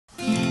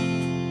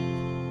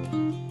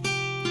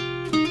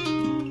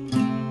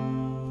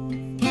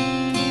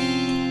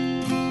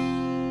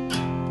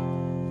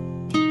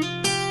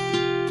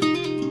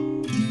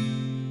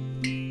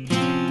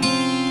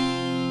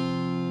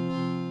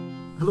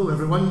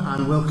everyone,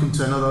 and welcome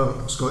to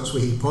another Scots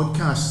Whay Hae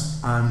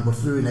podcast. And we're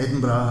through in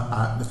Edinburgh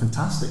at the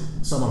fantastic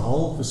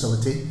Summerhall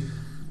facility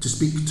to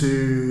speak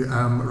to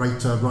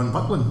writer Ron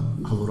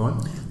Butlin. Hello, Ron.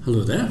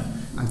 Hello there.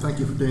 And thank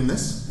you for doing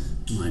this.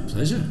 My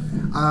pleasure.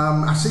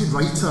 I say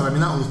writer, I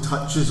mean that only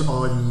touches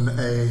on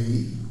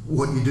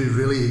what you do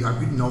really. A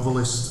good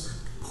novelist,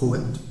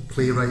 poet,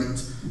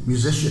 playwright,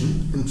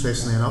 musician,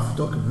 interestingly enough.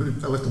 We'll talk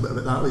a little bit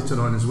about that later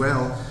on as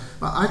well.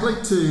 But I'd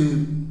like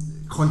to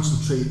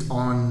concentrate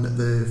on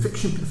the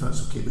fiction, if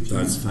that's okay with you.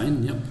 That's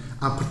fine, yep.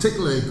 And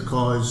particularly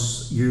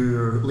because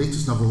your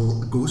latest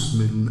novel, Ghost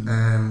Moon,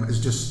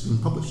 has just been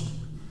published.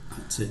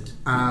 That's it.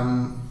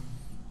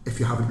 If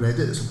you haven't read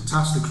it, it's a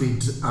fantastic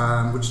read,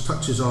 which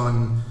touches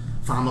on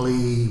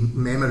family,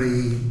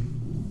 memory,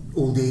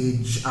 old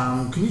age.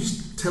 Can you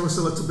just tell us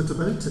a little bit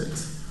about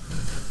it?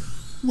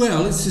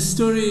 Well, it's a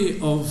story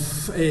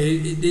of,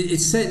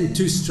 it's set in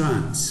two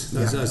strands.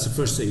 That's the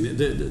first thing.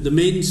 The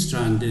main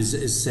strand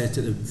is set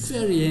at the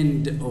very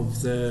end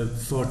of the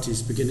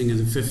 40s, beginning of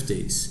the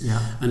 50s. Yeah.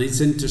 And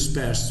it's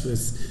interspersed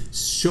with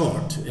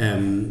short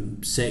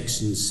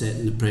sections set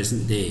in the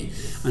present day.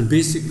 And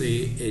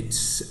basically,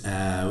 it's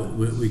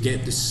we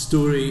get the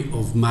story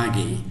of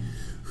Maggie,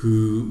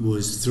 who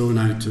was thrown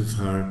out of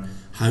her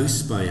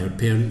house by her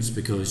parents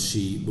because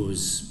she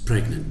was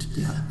pregnant.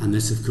 Yeah. And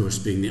this, of course,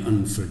 being the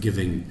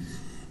unforgiving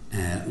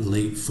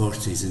late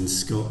 40s in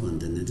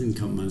Scotland, and it didn't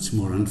come much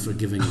more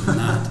unforgiving than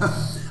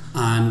that.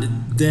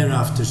 And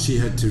thereafter she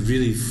had to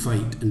really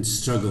fight and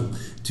struggle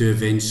to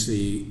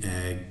eventually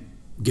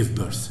give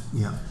birth.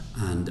 Yeah.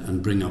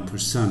 And bring up her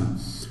son.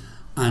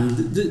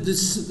 And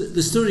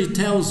the story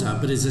tells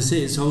that, but as I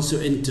say, it's also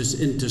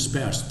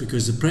interspersed,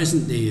 because the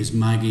present day is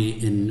Maggie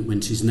when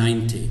she's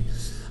 90.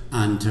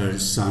 And her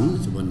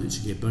son, the one that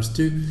she gave birth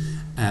to,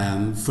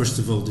 first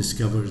of all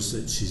discovers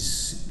that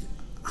she's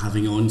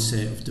having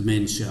onset of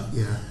dementia.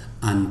 Yeah.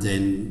 And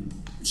then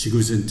she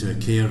goes into a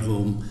care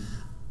home.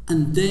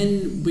 And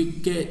then we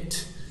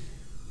get,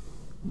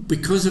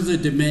 because of the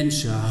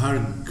dementia,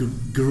 her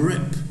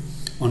grip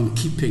on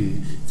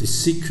keeping the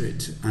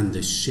secret and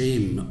the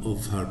shame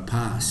of her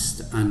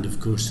past, and of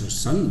course her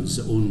son's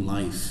own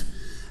life,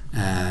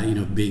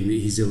 being that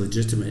he's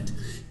illegitimate,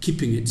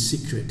 keeping it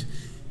secret,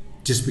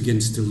 just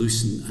begins to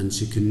loosen, and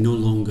she can no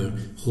longer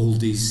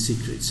hold these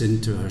secrets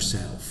into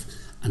herself,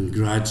 and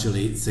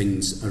gradually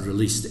things are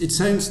released. It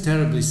sounds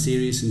terribly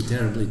serious and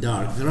terribly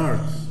dark. There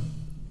are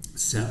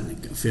certainly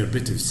a fair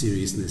bit of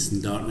seriousness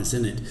and darkness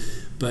in it,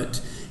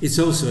 but it's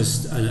also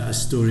a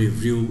story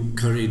of real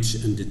courage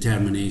and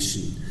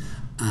determination,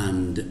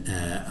 and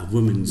a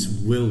woman's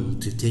will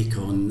to take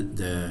on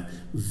the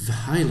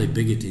highly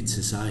bigoted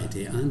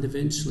society and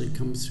eventually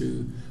come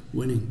through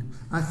winning.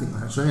 I think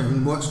that's right. I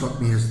mean, what struck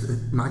me is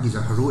that Maggie's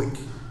a heroic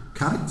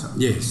character.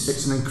 Yes.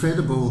 It's an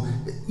incredible,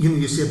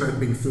 you say about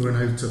being thrown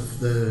out of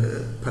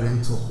the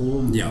parental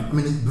home. Yeah. I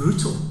mean, it's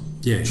brutal.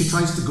 Yes. She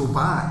tries to go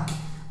back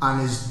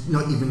and is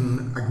not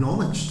even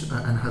acknowledged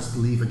and has to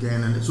leave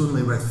again, and it's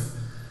only with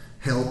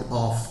help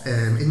of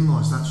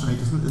in-laws. That's right,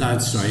 isn't it?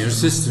 That's right, her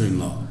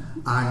sister-in-law.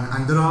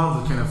 And there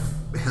are the kind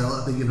of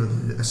help,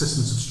 the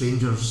assistance of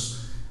strangers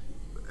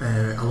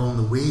along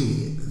the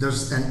way.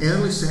 There's an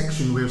early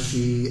section where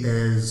she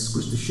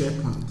goes to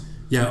Shetland.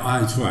 Yeah,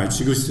 that's right.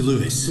 She goes to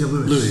Lewis. Yeah,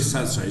 Lewis,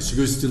 that's right. She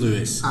goes to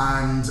Lewis.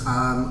 And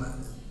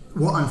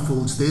what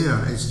unfolds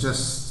there is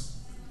just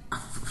a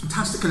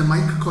fantastic kind of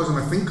microcosm,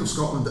 I think, of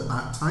Scotland at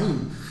that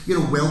time.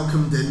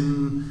 Welcomed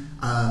in.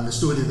 The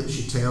story that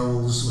she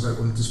tells, without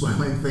wanting to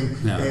spoil anything,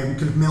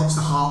 kind of melts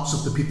the hearts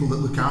of the people that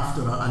look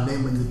after her, and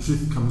then when the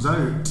truth comes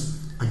out,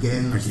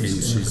 again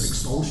she's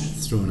expulsion.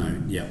 Thrown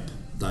out, yep.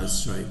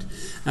 That's right.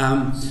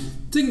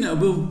 Thing that I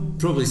will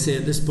probably say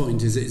at this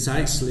point is it's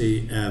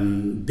actually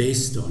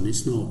based on,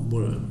 it's not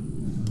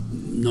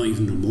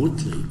even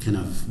remotely kind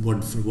of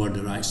word for word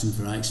or action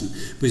for action,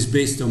 but it's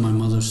based on my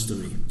mother's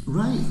story.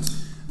 Right.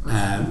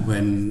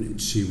 When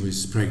she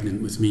was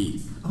pregnant with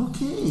me.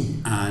 Okay.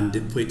 And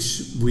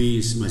which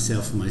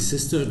myself and my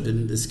sister,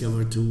 didn't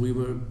discover till we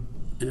were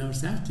in our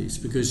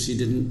 30s, because she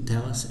didn't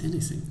tell us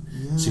anything.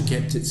 Yeah. She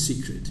kept it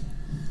secret.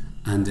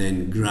 And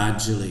then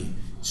gradually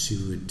she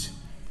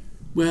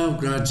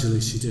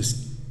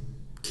just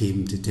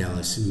came to tell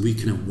us, and we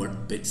kind of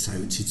worked bits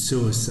out. She'd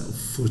show us sort of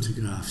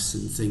photographs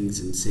and things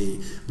and say,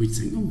 we'd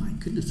think, oh my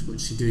goodness,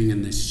 what's she doing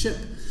in this ship?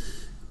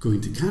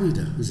 Going to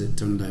Canada, as it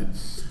turned out.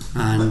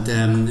 And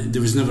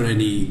there was never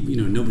any,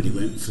 nobody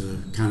went for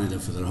Canada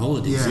for their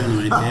holidays. They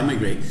only went to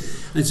emigrate.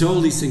 And so all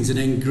these things, and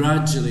then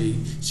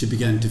gradually she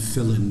began to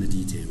fill in the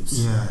details.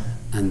 Yeah.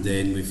 And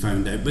then we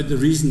found out. But the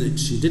reason that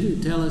she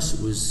didn't tell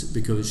us was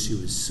because she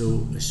was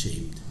so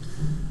ashamed.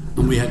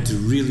 And we had to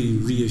really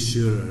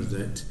reassure her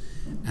that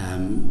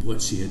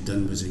what she had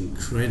done was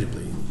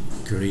incredibly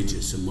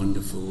courageous and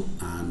wonderful,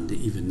 and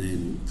even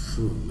then,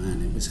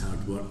 it was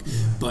hard work.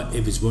 Yeah. But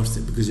it was worth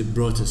it, because it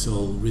brought us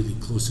all really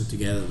closer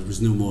together. There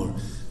was no more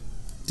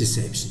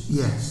deception.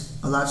 Yes,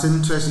 well, that's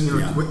interesting.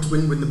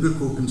 When the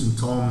book opens and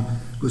Tom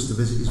goes to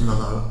visit his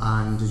mother,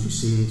 and as you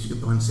say, she's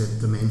got the onset of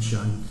dementia,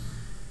 and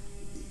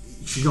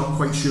she's not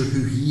quite sure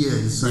who he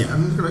is. Yeah. I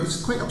mean,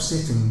 it's quite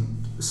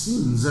upsetting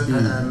scenes.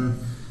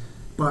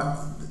 But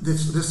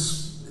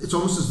this, it's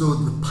almost as though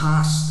the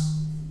past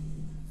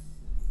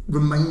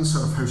reminds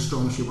her of how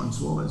strong she once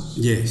was.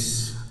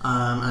 Yes.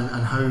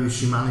 And how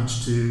she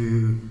managed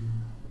to,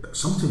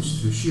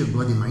 sometimes through sheer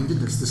bloody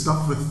mindedness, the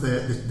stuff with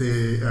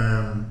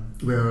the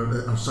where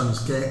her son's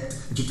kept,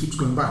 and she keeps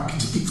going back,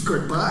 and she keeps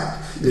going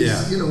back.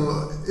 It's, you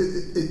know,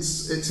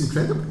 it's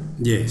incredible.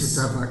 Yes.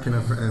 To have that kind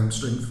of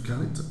strength of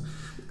character.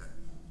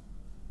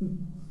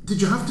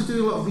 Did you have to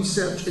do a lot of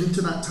research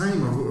into that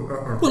time,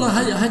 or well,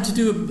 I had to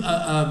do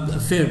a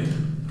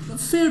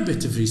fair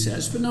bit of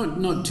research, but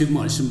not too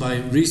much. And by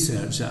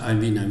research, I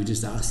mean I would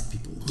just ask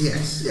people.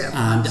 Yes, yeah.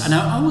 And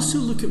I also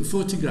look at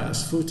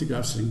photographs.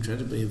 Photographs are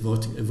incredibly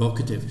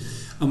evocative.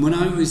 And when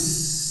I was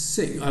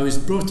sick, I was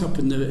brought up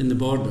in the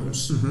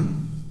Borders,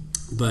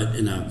 but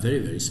in a very,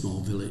 very small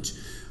village.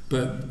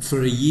 But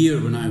for a year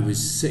when I was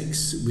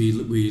 6, we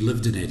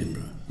lived in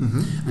Edinburgh.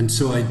 And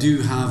so I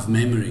do have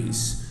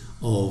memories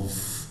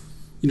of,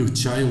 you know,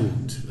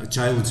 a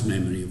child's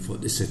memory of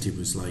what the city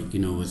was like, you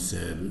know, with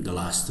the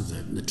last of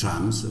the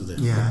trams, of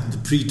the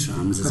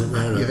pre-trams, as it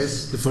were,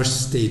 yes. the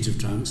first stage of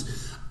trams,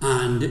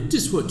 and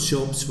just what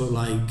shops were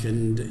like,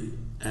 and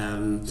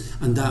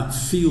that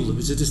feel. It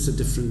was just a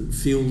different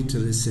feel to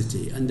the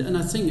city, and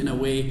I think in a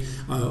way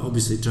I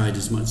obviously tried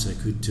as much as I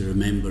could to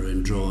remember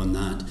and draw on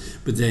that.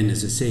 But then,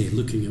 as I say,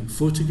 looking at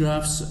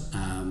photographs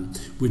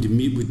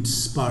would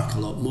spark a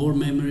lot more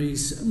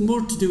memories,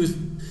 more to do with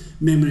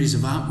memories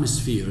of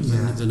atmosphere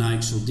than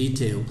actual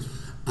detail,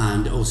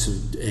 and also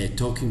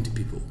talking to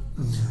people.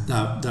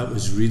 That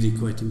was really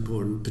quite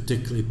important,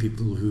 particularly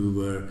people who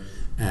were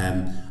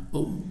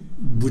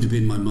would have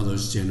been my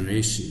mother's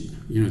generation.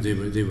 You know, they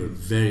were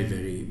very,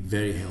 very,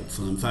 very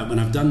helpful. In fact, when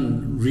I've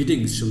done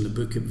readings from the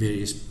book at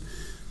various,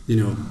 you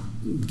know,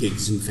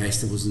 gigs and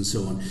festivals and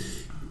so on,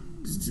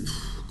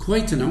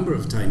 quite a number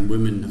of times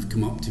women have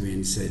come up to me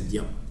and said,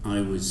 "Yep,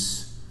 I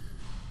was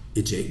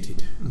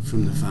ejected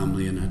from the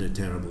family and had a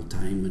terrible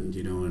time," and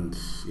you know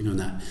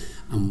that.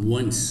 And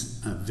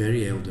once a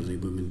very elderly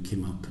woman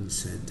came up and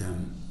said,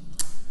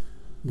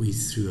 "We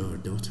threw our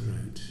daughter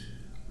out."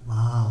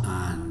 Wow.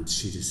 And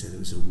she just said it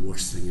was the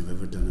worst thing I've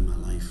ever done in my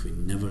life. We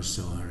never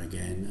saw her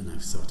again, and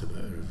I've thought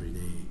about her every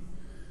day.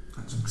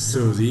 That's incredible.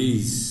 So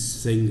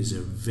these things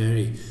are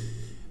very,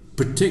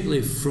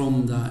 particularly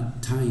from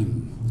that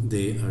time,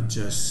 they are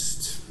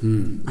just,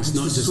 it's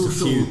not the just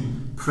social a few.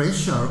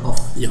 pressure of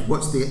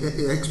what's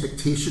the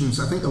expectations.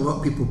 I think a lot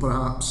of people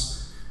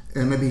perhaps,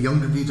 maybe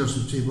younger readers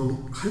would say, well,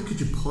 how could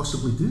you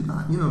possibly do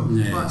that? You know,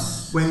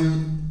 Yes. But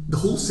when the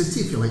whole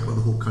city, if you like, or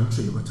the whole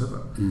country or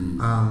whatever,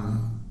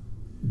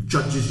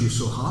 judges you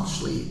so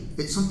harshly,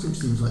 it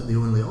sometimes seems like the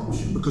only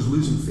option, because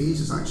losing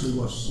phase is actually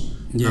worse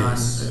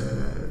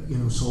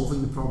than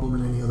solving the problem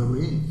in any other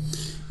way.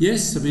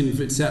 Yes, I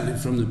mean, certainly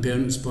from the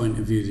parents' point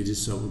of view, they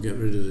just thought, we'll get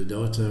rid of the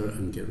daughter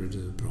and get rid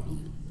of the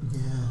problem.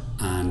 Yeah.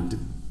 And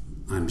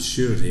I'm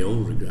sure they all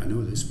regret, I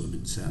know this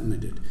woman certainly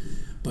did,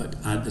 but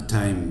at the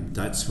time,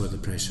 that's where the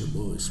pressure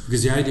was.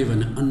 Because the idea of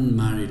an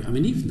unmarried, I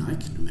mean, even I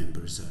can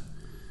remember as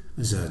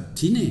a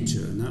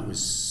teenager, and that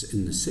was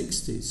in the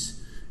 60s,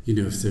 you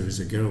know, if there was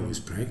a girl who was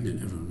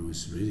pregnant, everyone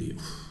was really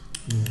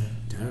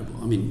terrible.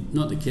 I mean,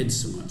 not the kids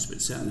so much,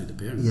 but certainly the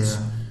parents.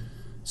 Yeah.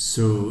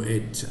 So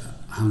it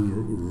hung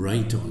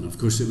right on. Of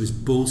course, it was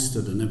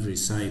bolstered on every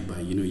side by,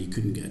 you know, you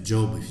couldn't get a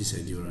job if you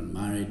said you were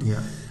unmarried.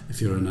 Yeah.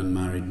 If you're an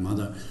unmarried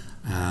mother.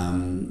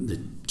 The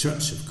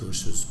church, of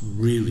course, was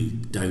really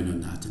down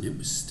on that, and it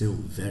was still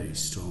very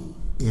strong.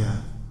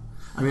 Yeah.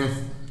 I mean,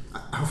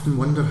 I often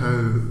wonder how,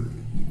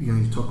 you know,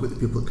 you talk about the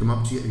people that come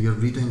up to you at your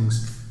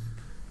readings,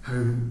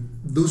 how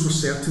those were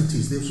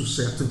certainties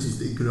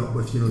that you grew up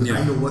with, you know, that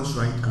I know what's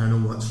right and I know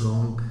what's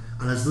wrong,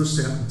 and as those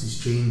certainties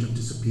change or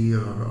disappear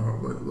or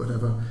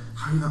whatever,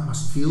 how that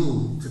must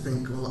feel to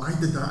think, well, I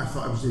did that, I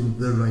thought I was doing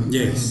the right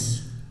thing,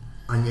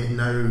 and yet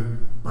now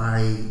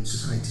by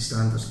society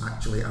standards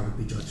actually I would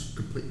be judged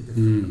completely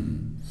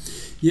differently.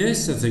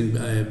 Yes, I think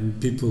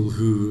people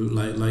who,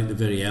 like the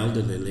very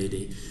elderly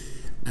lady,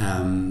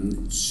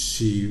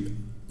 she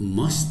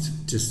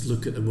must just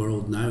look at the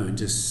world now and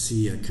just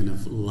see a kind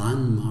of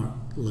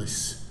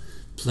landmarkless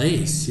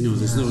place. You know,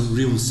 there's no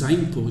real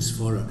signpost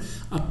for her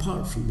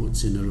apart from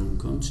what's in her own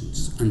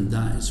conscience, and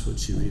that is what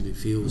she really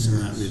feels, and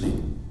that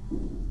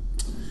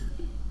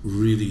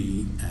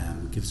really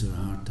gives her a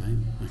hard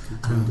time, I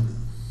can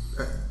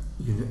tell.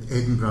 You know,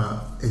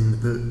 Edinburgh in the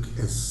book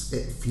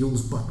it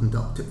feels buttoned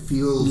up. It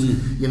feels,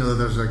 you know,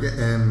 there's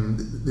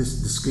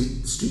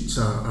the streets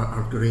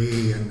are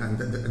grey, and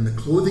the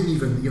clothing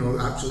even, you know,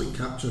 absolutely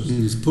captures.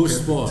 It's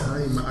post-war,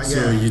 time.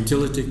 So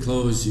utility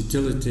clothes,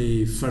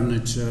 utility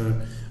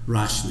furniture,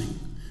 rationing.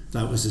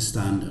 That was the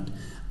standard.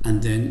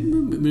 And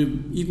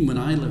then even when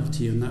I lived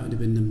here, and that would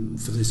have been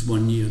for this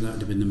 1 year, that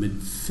would have been the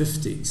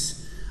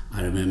mid-50s.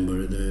 I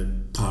remember the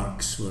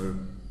parks where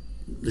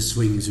the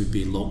swings would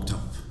be locked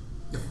up.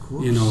 Of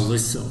course. You know,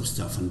 this sort of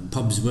stuff, and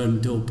pubs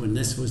weren't open.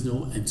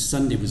 And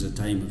Sunday was a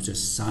time of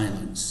just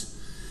silence,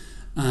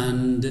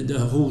 and the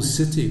whole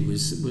city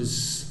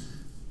was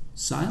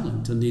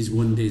silent on these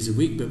 1 days a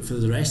week, but for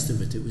the rest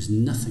of it was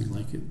nothing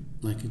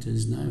like it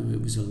is now.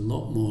 It was a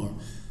lot more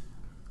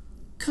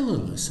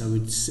colourless, I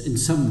would say, in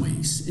some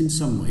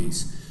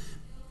ways.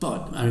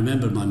 But I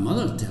remember my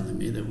mother telling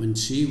me that when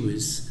she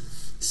was,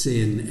 say,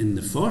 in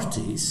the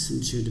 40s,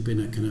 and she would have been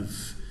a kind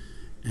of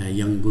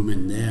young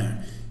woman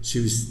there, she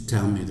was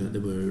telling me that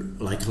there were,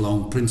 like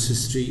along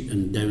Princess Street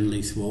and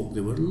Downleith Walk,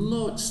 there were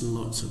lots and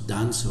lots of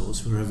dance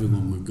halls where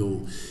everyone would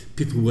go.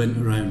 People went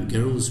around,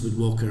 girls would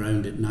walk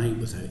around at night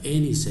without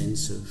any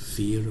sense of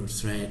fear or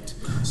threat.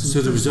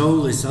 So there was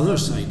all this other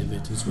side of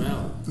it as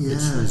well, which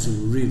was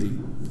really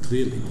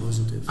clearly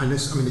positive. And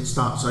this, I mean, it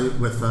starts out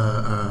with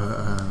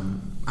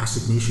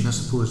assignation, I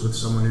suppose, with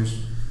someone who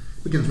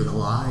begins with a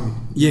lie.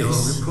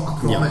 Yes. You know, a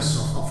promise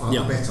of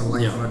a better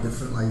life or a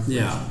different life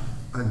which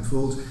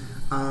unfolds.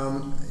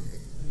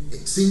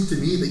 It seemed to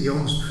me that you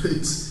almost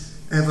put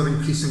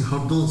ever-increasing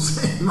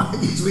hurdles in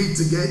Maggie's way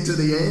to get to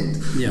the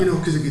end. You know,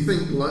 because if you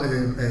think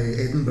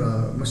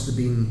Edinburgh must have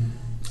been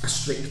a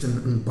strict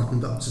and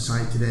buttoned-up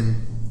society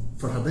then,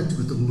 for her then to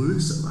go to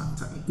Lewis at that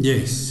time.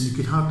 Yes. You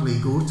could hardly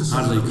go to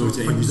something. Hardly go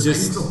to it. It was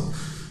just,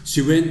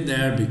 she went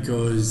there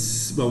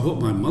because, well, what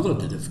my mother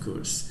did, of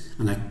course,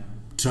 and I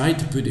tried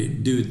to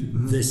do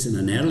this in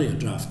an earlier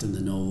draft in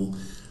the novel,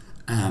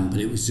 but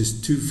it was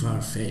just too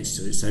far-fetched,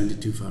 or it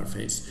sounded too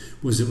far-fetched,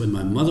 was that when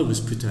my mother was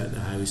put out of the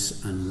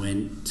house and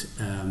went,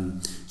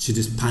 she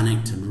just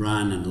panicked and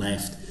ran and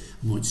left.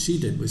 And what she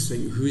did was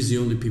think, who's the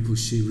only people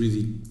she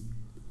really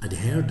had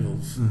heard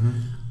of?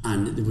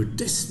 And they were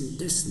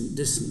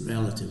distant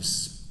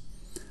relatives.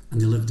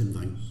 And they lived in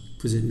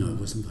it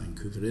wasn't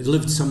Vancouver. They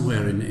lived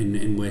somewhere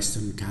in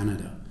Western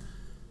Canada.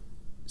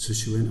 So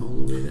she went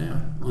all the way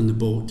there, on the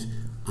boat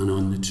and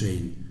on the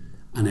train.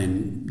 And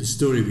then the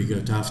story we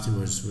got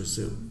afterwards was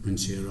that when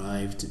she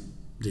arrived,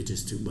 they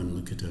just took one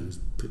look at her and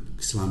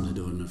slammed the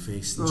door in her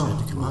face, and she had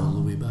to come all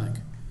the way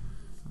back.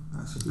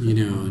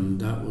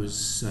 And that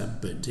was,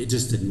 but it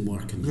just didn't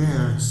work in the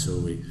end,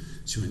 so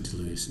she went to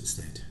Lewis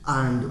instead.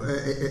 And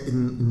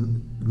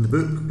in the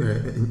book,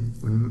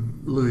 when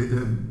Louis,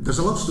 there's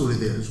a love story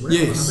there as well.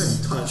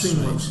 Yes, a very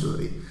touching love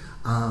story.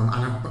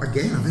 And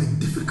again, a very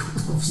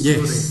difficult love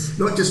story.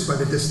 Not just by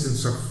the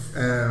distance or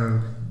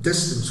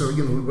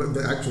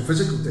the actual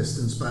physical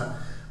distance, but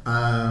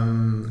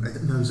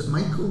is it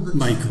Michael?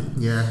 Michael.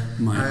 Yeah.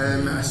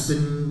 Michael. Has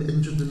been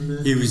injured in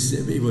the... He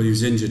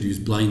was injured. He was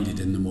blinded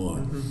in the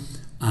war,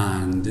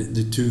 and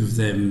the two of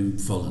them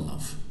fall in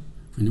love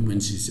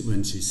when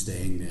she's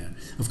staying there.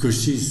 Of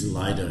course, she's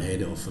lied her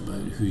head off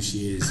about who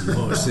she is and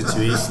what her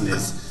situation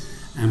is,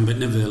 but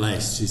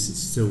nevertheless, she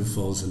still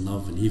falls in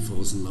love, and he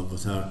falls in love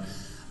with her,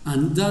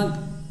 and that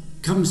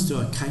comes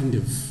to a kind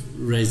of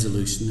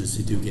resolution as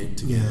they do get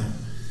together. Yeah.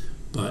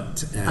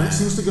 But and it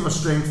seems to give her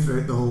strength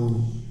throughout the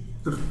whole.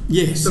 There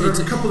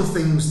are a couple of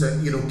things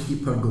that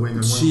keep her going.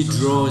 And she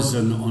draws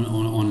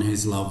on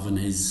his love and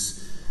his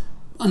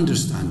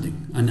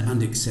understanding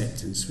and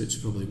acceptance,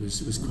 which probably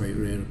was quite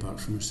rare apart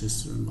from her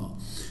sister-in-law.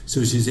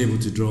 So she's able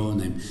to draw on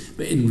them.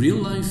 But in real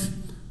life,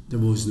 there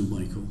was no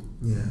Michael.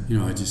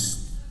 Yeah. I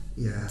just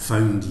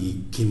found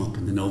he came up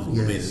in the novel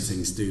the way that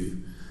things do.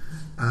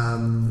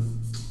 And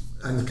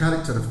the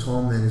character of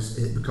Tom then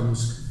it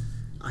becomes.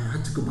 I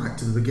had to go back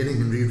to the beginning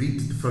and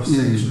reread the first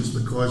sections,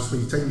 because by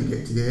the time you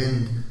get to the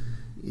end,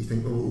 you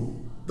think,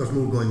 there's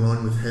more going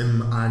on with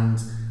him, and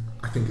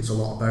I think it's a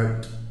lot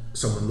about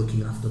someone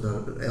looking after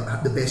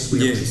the best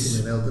way of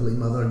treating an elderly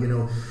mother.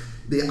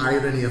 The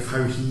irony of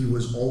how he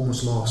was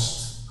almost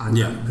lost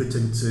and put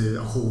into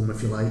a home,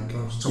 if you like,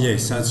 or something.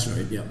 Yes, that's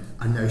right. Yeah.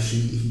 And now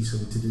he's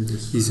having to do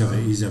this. He's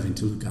having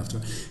to look after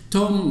her.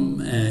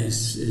 Tom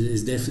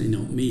is definitely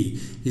not me.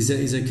 He's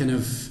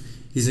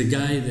a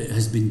guy that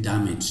has been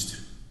damaged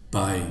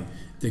by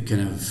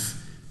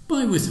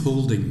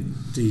withholding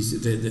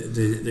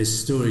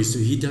this story, so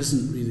he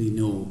doesn't really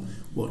know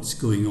what's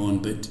going on.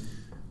 But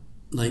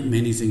like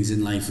many things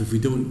in life, if we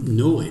don't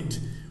know it,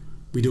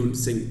 we don't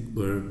think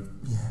we're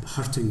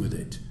hurting with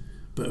it.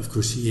 But of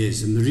course he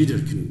is, and the reader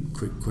can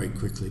quite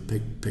quickly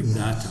pick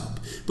that up.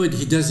 But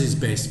he does his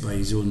best by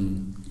his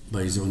own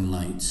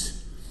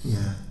lights,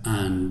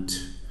 and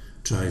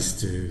tries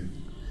to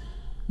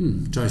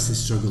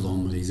struggle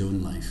on with his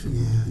own life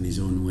in his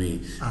own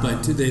way.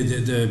 But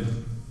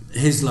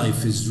his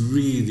life is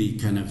really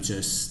kind of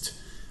just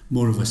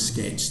more of a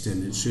sketch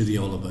than it's really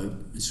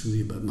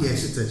about Maggie.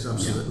 Yes, it is,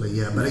 absolutely,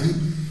 But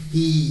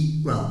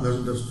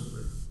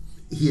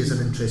he is an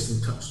interesting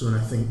touchstone,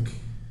 I think,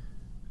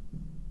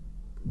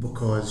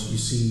 because you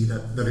see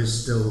that there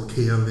is still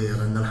care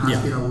there, and there has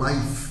been a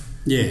life.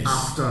 Yes.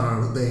 After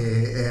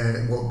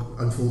what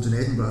unfolds in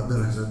Edinburgh,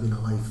 there has been a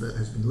life that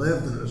has been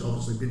lived, and there's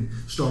obviously been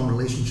strong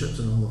relationships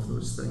and all of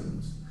those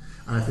things.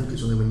 And I think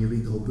it's only when you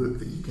read the whole book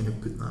that you kind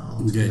of put that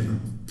all together.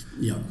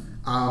 Yeah.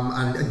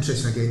 And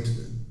interesting again,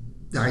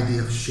 the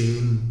idea of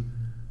shame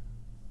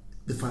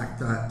the fact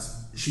that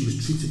she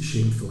was treated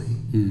shamefully.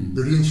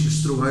 The reason she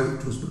was thrown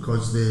out was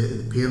because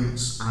the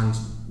parents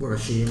were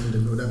ashamed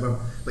and whatever,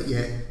 but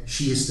yet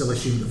she is still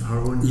ashamed of her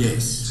own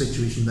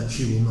situation, that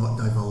she will not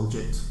divulge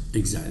it.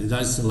 Exactly,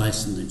 that's the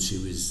lesson that she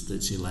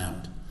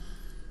learned,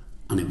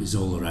 and it was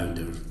all around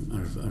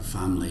her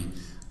family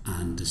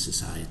and the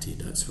society.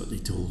 That's what they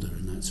told her,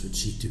 and that's what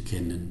she took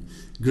in and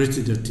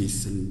gritted her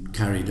teeth and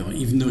carried on,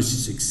 even though she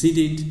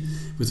succeeded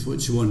with what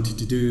she wanted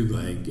to do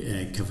by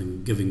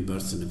giving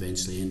birth and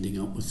eventually ending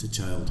up with the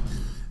child.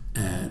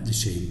 The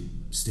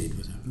shame stayed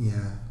with her.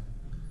 Yeah,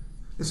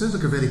 it sounds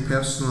like a very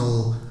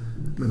personal.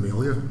 Maybe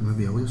all your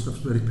stuff's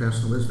very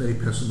personal. It's a very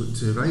personal book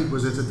to write.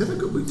 Was it a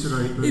difficult book to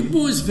write? It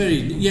was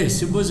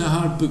it was a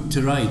hard book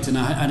to write, and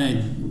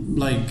I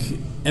like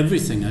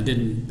everything. I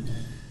didn't.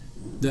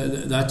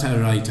 That I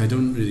write, I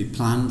don't really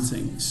plan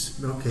things.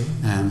 Okay.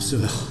 So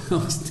it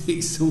always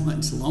takes so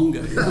much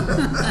longer. You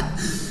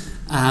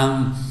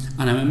know?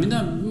 And I mean,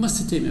 that must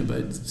have taken me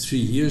about 3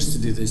 years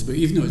to do this, but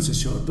even though it's a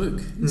short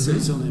book, so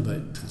it's only about,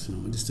 I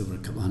don't know, just over a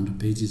couple hundred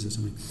pages or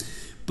something.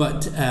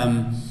 But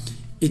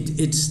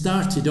it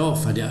started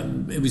off,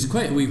 it was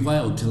quite a wee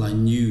while till I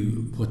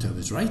knew what I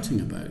was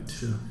writing about.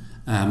 Sure.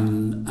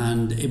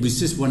 And it was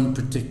just one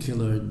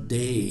particular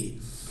day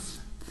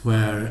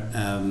where,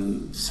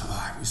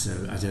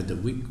 I had a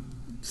week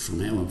from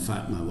hell. In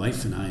fact, my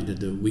wife and I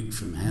did a week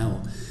from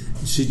hell.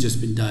 She'd just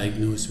been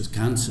diagnosed with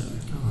cancer.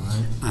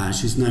 Right.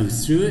 She's now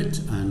through it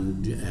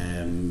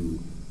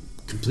and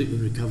completely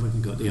recovered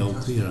and got the all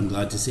clear, I'm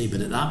glad to say.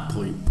 But at that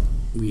point,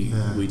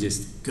 it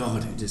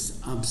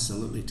just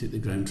absolutely took the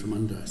ground from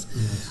under us.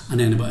 Yes. And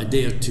then about a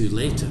day or two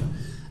later,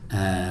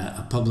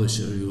 a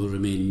publisher who will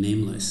remain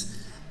nameless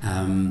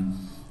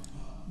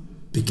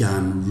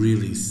began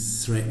really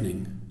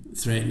threatening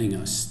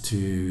us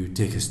to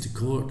take us to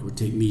court, or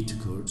take me to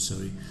court,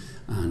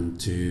 and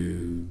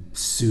to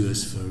sue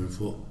us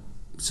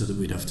so that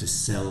we'd have to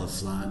sell a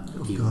flat.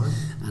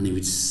 And he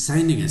was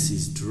sending us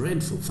these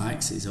dreadful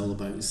faxes all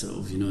about sort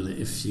of, that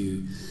if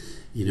you'll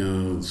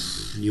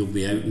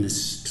be out in the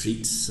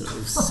streets sort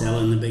of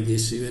selling the big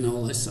issue and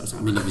all this sort of.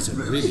 I mean, he was a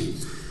really.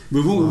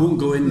 We won't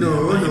go in there.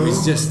 But he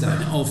was just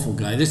an awful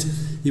guy.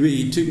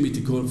 He took me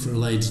to court for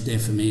alleged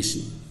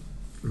defamation.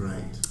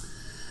 Right.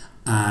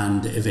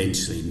 And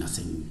eventually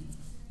nothing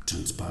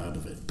transpired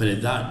of it. But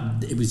it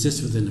was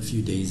just within a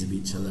few days of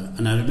each other.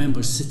 And I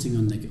remember sitting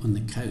on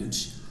the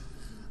couch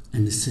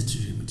in the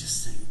sitting room and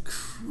just saying,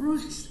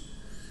 Christ,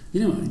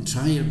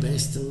 try your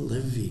best to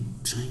live, you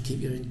try and keep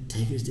your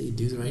integrity,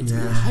 do the right thing.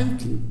 How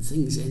can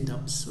things end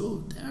up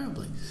so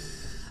terribly?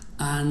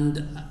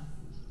 And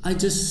I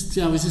was just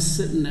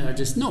sitting there,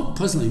 just not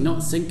puzzling,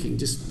 not thinking,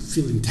 just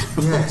feeling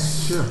terrible.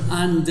 Yes, sure.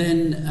 And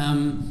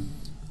then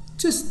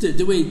just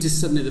the way, just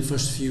suddenly the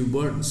first few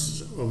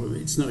words,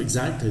 it's not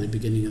exactly the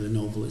beginning of the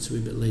novel, it's a wee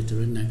bit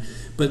later in now,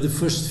 but the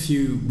first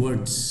few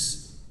words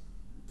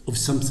of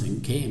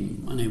something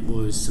came, and it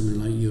was something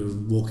like you're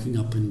walking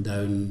up and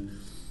down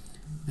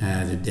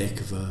the deck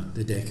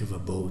of a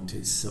boat.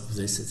 It's sort of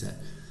this, it's that.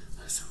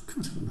 I thought,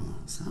 God, I don't know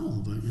what's that all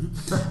about,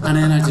 And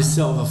then I just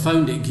I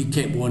found it. He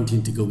kept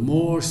wanting to go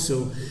more.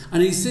 So,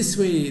 and it's this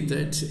way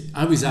that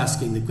I was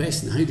asking the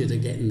question: how did I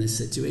get in this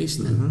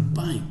situation? And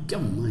by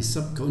God, my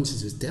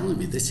subconscious was telling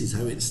me this is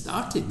how it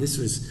started. This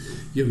was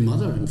your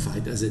mother, in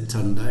fact, as it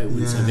turned out.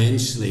 Once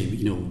eventually,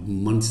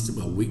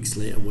 weeks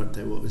later, worked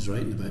out what I was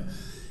writing about.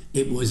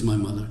 It was my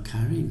mother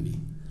carrying me,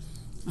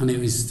 and it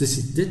was this.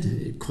 It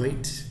did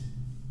quite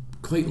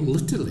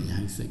literally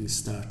how things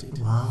started.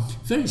 Wow.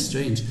 Very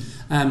strange.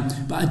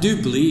 But I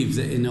do believe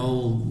that in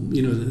all,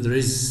 that there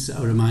is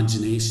our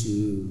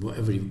imagination,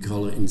 whatever you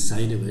call it,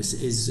 inside of us,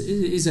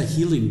 is a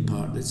healing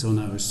part that's on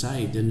our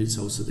side, and it's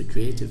also the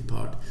creative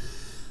part.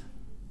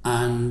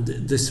 And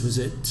this was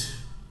it,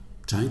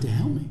 trying to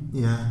help me.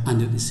 Yeah.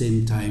 And at the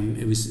same time,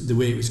 it was the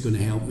way it was going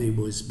to help me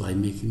was by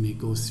making me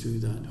go through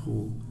that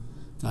whole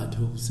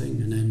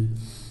thing. And then,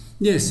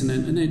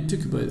 and then it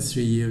took about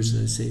 3 years,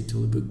 as I say,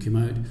 till the book came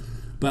out.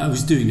 But I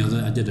was doing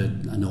I did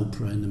an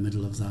opera in the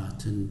middle of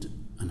that, and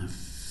a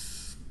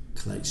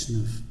collection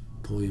of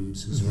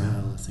poems as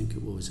well, I think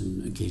it was,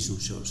 and occasional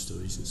short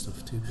stories and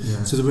stuff too.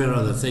 Yeah. So there were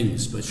other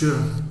things, but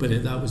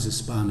that was a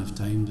span of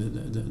time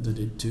that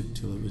it took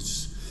till it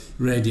was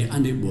ready.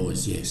 And it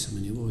was,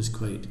 it was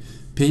quite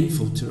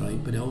painful to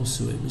write, but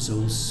also it was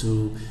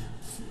also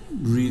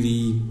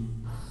really,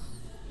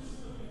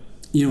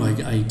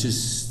 I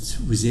just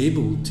was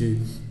able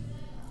to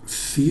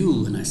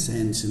feel, in a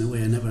sense, in a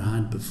way I never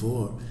had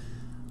before,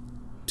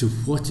 to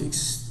what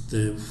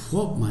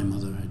my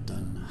mother had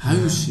done,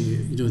 how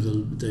she,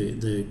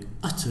 the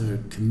utter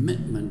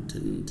commitment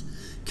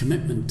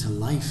to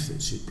life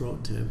that she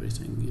brought to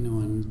everything,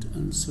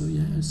 and so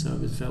I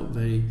felt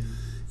very,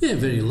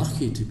 very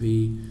lucky to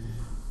be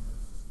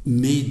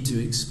made to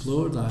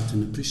explore that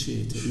and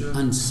appreciate it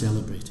and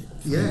celebrate it.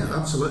 Yeah,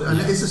 absolutely, and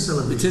it is a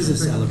celebration. It is a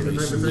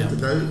celebration, without a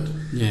doubt.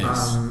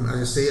 Yes.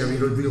 As I say, a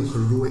real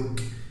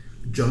heroic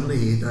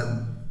journey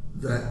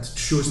that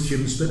shows the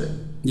human spirit.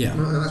 Yeah.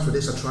 And that's what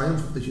it's, a triumph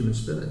of the human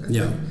spirit, I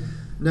think.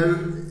 Now,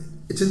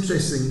 it's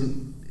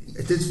interesting,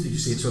 it is, you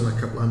say it's only a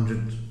couple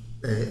hundred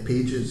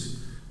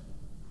pages.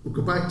 We'll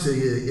go back to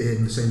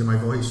The Sound of My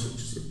Voice,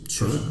 which is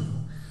sure.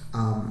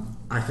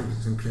 I think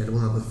it's incredible.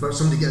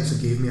 Somebody gets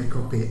and gave me a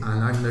copy, and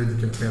I'm now the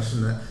kind of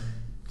person that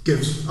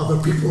gives other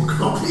people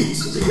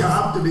copies. So you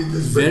have to read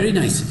this book. Very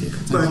nice of you.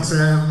 But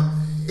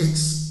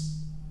it's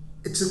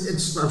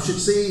I should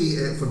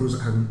say, for those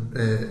that haven't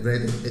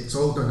read it, it's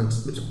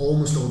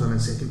almost all done in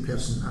second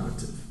person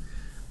narrative,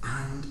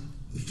 and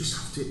you just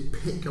have to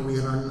pick away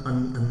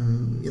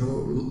and you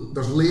know,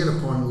 there's layer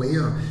upon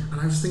layer. And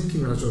I was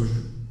thinking as I was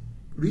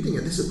reading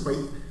it, this is quite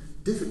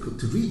difficult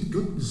to read.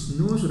 Goodness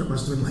knows what it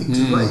must have been like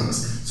to write.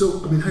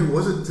 So, I mean, how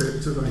was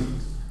it to write?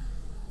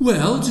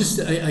 Well, just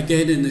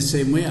again in the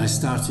same way, I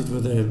started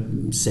with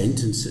a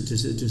sentence that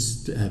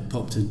just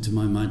popped into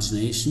my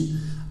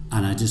imagination,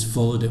 and I just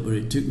followed it where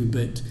it took me.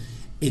 But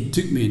it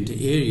took me into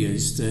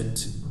areas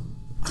that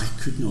I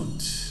could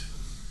not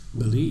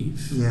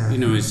believe. Yeah. You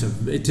know,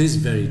 it is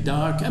very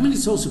dark. I mean,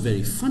 it's also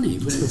very funny.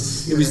 But it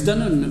was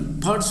done on,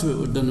 parts of it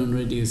were done on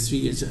Radio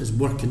 3 as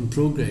work in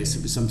progress.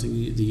 It was something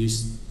they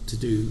used to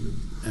do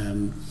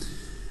in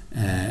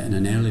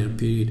an earlier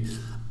period.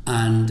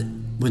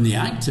 And when the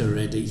actor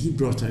read it, he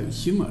brought out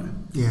humour.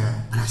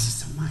 Yeah. And I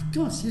said, oh my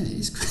gosh, yeah,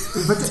 it's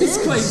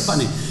quite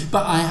funny.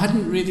 But I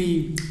hadn't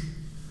really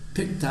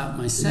picked that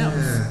myself.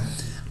 Yeah.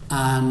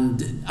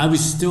 And I was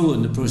still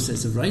in the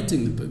process of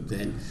writing the book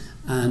then.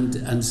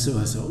 And so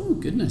I thought, oh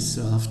goodness,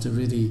 so I'll have to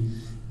really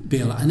be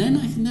able. And then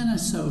I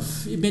sort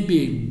of, it made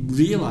me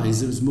realise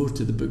there was more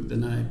to the book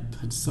than I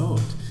had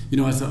thought. You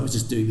know, I thought I was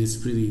just doing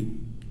this really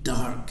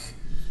dark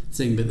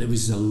thing, but there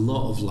was a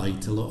lot of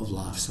light, a lot of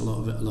laughs, a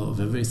lot of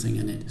everything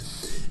in it.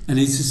 And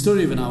it's the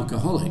story of an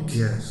alcoholic.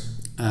 Yes.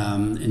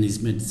 In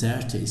his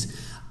mid-30s.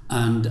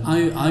 And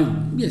I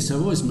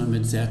was in my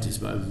mid-30s,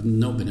 but I've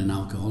not been an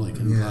alcoholic.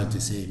 I'm glad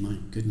to say, my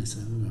goodness,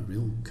 what a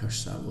real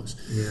curse that was.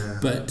 Yeah.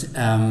 But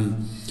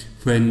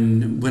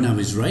when I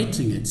was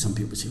writing it, some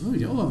people say,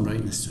 oh, I'm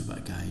writing this story about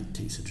a guy who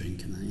takes a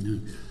drink and that, you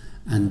know.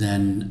 And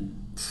then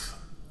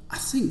I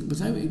think,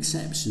 without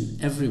exception,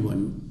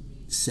 everyone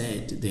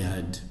said they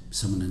had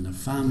someone in their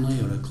family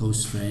or a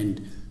close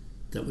friend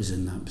that was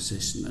in that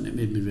position, and it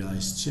made me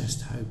realise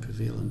just how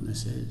prevalent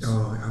this is.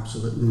 Oh,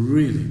 absolutely.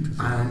 Really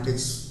prevalent. And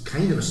it's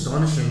kind of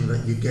astonishing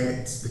that you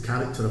get the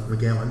character of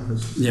Magellan,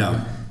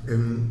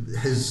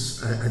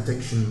 his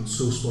addiction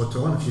so spot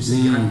on. If you say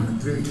you hadn't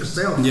went through it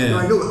yourself. Yeah. Now,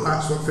 I know that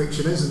that's what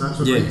fiction is and that's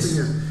what writing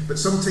is, but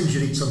sometimes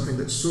you read something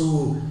that's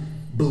so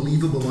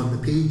believable on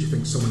the page, you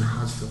think someone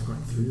has to have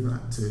gone through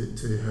that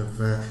to have...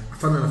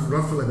 Fun enough,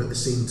 roughly about the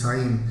same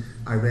time,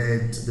 I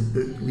read the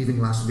book Leaving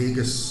Las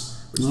Vegas,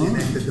 which they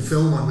ended the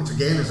film on, which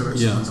again is about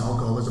someone's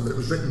alcoholism, but it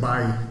was written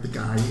by the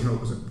guy, you know,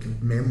 it was a kind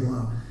of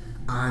memoir,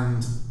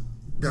 and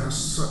there are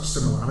such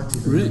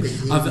similarities. Really?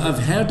 I've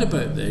heard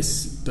about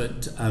this,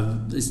 but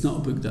it's not a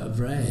book that I've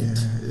read.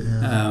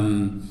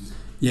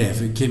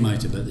 If it came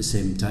out about the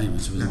same time, I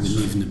suppose it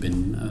wouldn't even have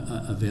been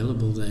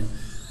available then.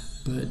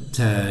 But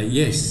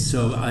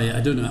so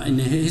I don't know. In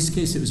his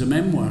case, it was a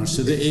memoir,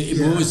 so that it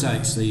was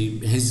actually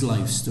his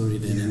life story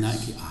then. In that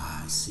case,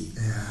 I see.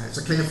 Yeah, it's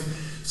a kind of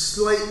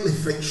slightly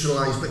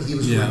fictionalised, but he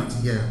was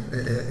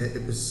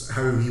it was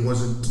how he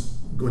wasn't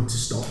going to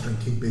stop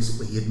drinking.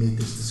 Basically, he had made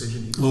this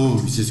decision. He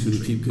was just going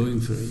to keep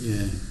going for it.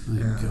 Yeah,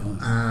 my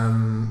God.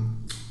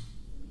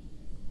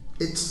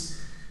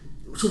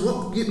 So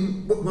what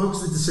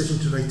was the decision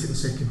to write it in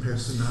second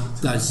person narrative?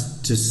 That's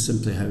just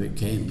simply how it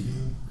came. Okay.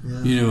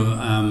 Yeah. You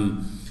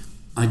know,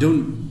 I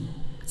don't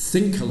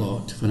think a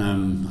lot when I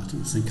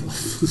don't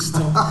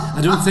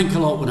think a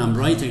lot when I'm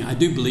writing. I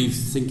do believe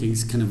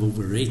thinking's kind of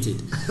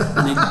overrated,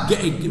 and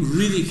it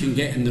really can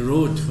get in the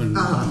road when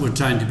we're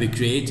trying to be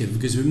creative,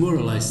 because we more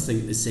or less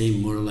think the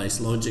same, more or less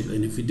logically,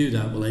 and if we do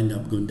that, we'll end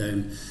up going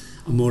down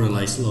a more or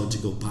less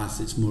logical path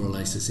that's more or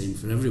less the same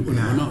for everyone.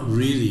 We're not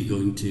really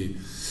going to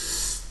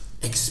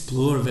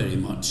explore very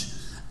much.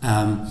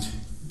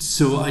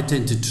 So I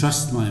tend to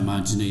trust my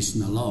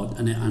imagination a lot,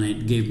 and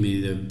it gave me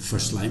the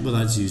first line. Well,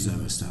 that's usually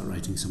how I start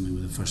writing something,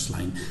 with the first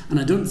line. And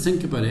I don't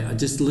think about it, I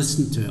just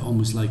listen to it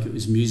almost like it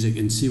was music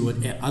and see what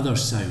other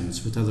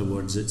sounds, what other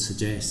words it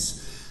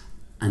suggests,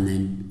 and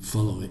then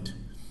follow it.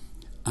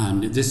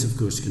 And this, of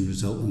course, can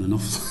result in an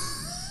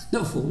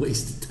awful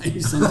waste of time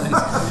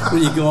sometimes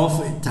when you go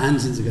off at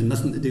tangents that got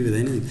nothing to do with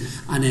anything.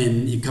 And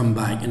then you come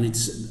back, and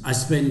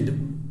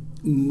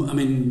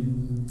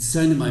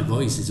Sound of My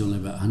Voice is only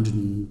about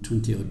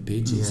 120 odd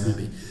pages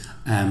maybe,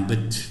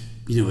 but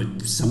you know,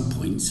 at some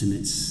points in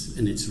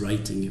its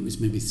writing it was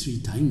maybe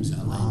 3 times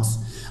that length,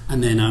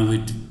 and then I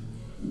would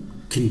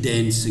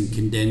condense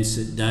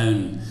it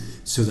down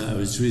so that I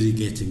was really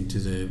getting to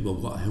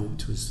what I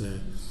hoped was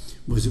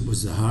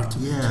the heart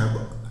of it.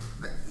 Yeah,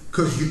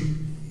 because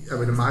I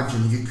would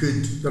imagine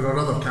there are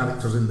other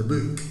characters in the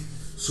book,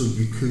 so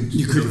you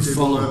could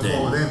follow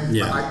them.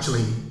 Yeah. But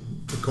actually,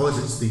 because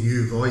it's the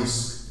you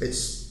voice,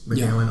 it's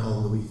Magellan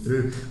all the way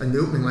through. And the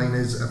opening line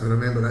is, if I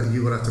remember that,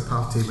 you were at a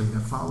party when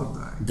your father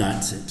died.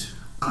 That's it.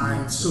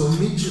 And so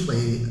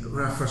immediately,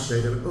 when I first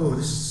read it,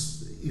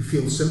 you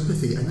feel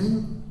sympathy. And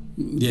then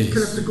Yes. You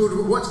kind of have to go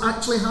to what's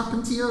actually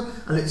happened here,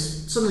 and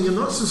it's suddenly you're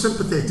not so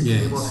sympathetic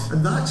anymore,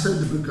 and that's how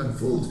the book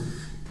unfolds.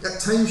 At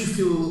times you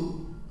feel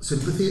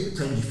sympathy, at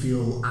times you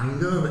feel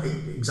anger,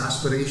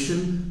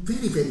 exasperation,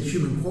 very, very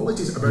human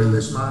qualities about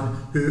this man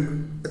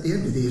who, at the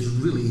end of the day, is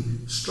really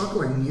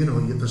struggling. You know,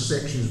 there's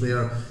sections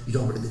where you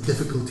talk about the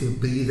difficulty of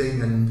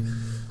breathing and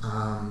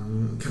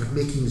kind of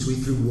making his way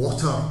through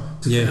water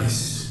to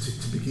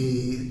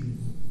be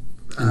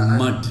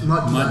mud.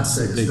 That's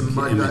it. It's the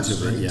mud. That's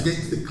right. To get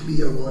to the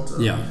clear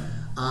water. Yeah.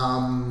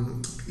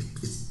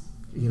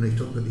 You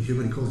talk about the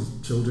human, he calls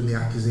his children the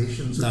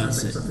accusations.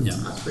 That's it's it. a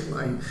fantastic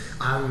line.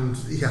 And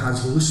he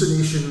has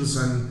hallucinations,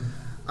 and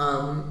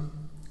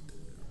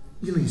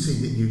you say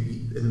that you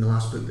in the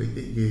last book that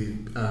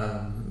you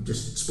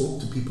just spoke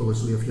to people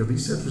as way of your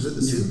research. Was it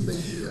the same thing?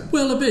 Yeah.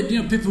 Well, a bit.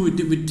 People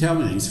would tell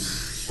me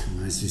things.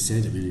 As we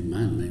said,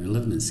 man, you're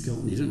living in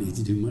Scotland, you don't need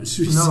to do much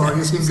research. No,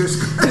 you can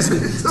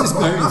just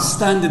go out and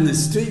stand in the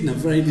street on a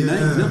Friday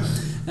night.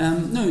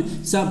 No,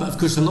 but of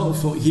course, a lot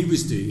of what he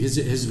was doing,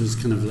 his was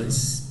kind of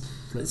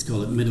let's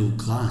call it middle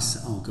class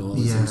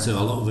alcoholism. Yeah. So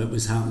a lot of it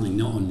was happening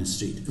not on the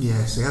street.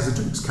 Yes, he has a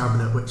drinks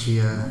cabinet which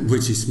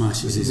he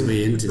smashes his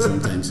way into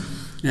sometimes.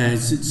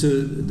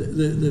 So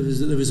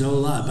there was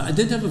all that. But I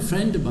did have a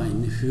friend of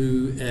mine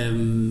who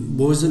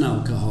was an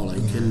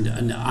alcoholic,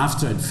 and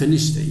after I'd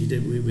finished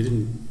it, we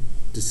didn't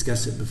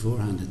discuss it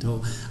beforehand at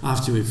all.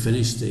 After we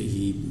finished it,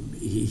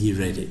 he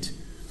read it,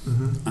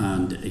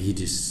 and he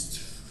just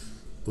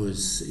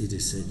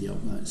said, "Yep,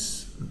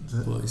 that's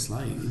what it's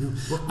like,"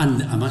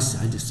 And I must say,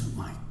 I just thought,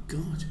 my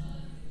God.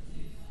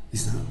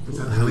 Is that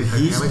how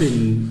he's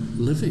been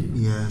living?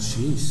 Yeah.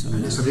 Jeez. I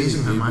mean, it's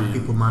amazing how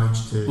people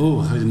manage to...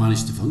 how they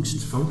manage to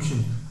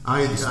function.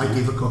 I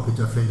gave a copy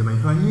to a friend of mine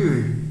who I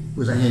knew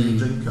was a heavy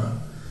drinker,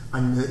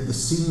 and the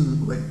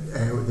scene with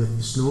the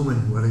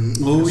snowman where he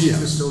sees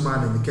the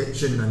snowman in the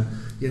kitchen, and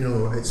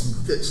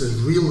it's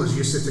as real as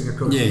you sitting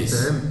across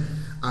from him.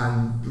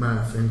 And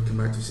my friend came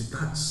out and said,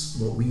 that's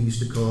what we used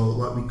to call,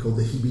 what we call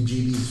the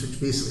heebie-jeebies, which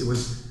basically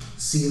was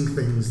seeing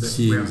things that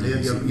weren't there.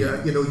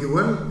 You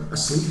weren't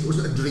asleep, it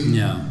wasn't a dream.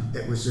 Yeah.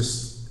 It was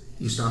just,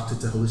 you started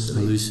to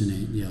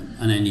hallucinate.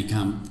 And then you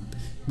can't...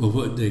 Well,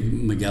 what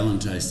Magellan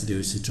tries to do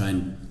is to try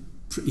and...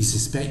 He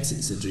suspects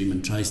it's a dream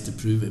and tries to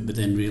prove it, but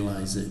then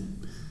realise that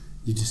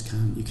you just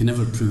can't. You can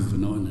never prove we're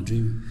not in a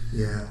dream.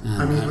 Yeah.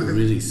 And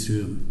really threw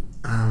him.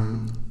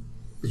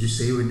 As you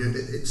say,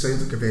 it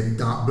sounds like a very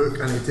dark book,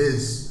 and it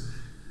is,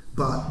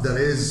 but there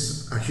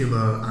is a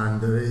humour, and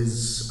there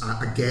is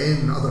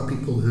again other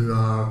people who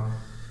are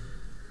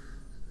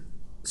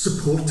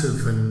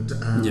supportive, and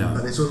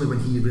it's only when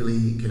he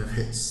really kind of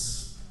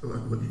hits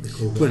what they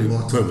call bottom.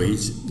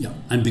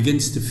 And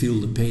begins to feel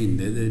the pain.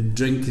 The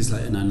drink is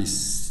like an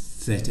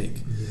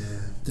anaesthetic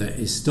that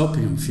is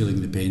stopping him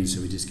feeling the pain, so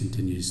he just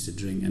continues to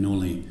drink, and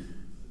only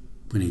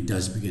when he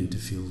does begin to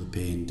feel the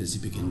pain does he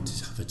begin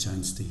to have a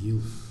chance to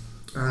heal.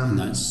 And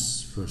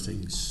that's for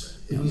things.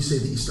 And you say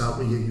that you start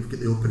with you've got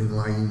the opening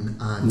line,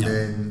 and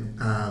then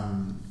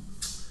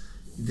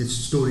the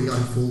story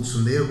unfolds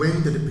from there.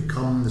 When did it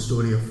become the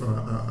story of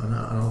an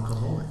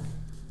alcoholic?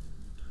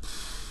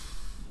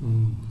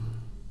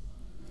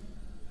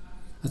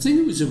 I think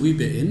it was a wee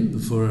bit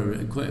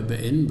quite a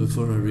bit in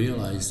before I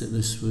realised that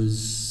this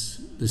was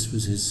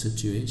his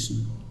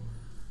situation.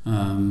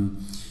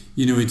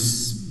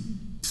 It's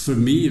for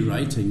me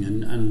writing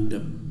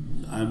and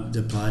I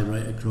apply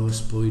right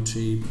across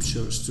poetry,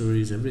 short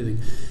stories, everything.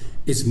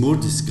 It's more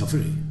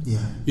discovery.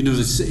 Yeah.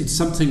 It's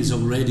something's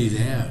already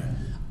there,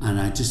 and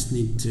I just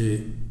need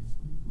to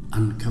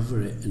uncover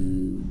it,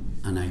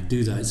 and I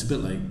do that. It's a bit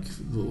like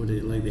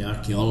the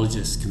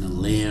archaeologists, kind of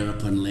layer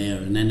upon layer,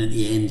 and then at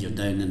the end you're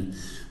down and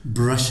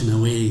brushing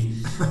away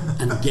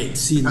and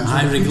seeing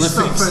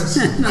hieroglyphics.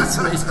 That's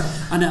what it is.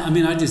 And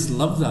I just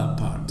love that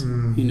part.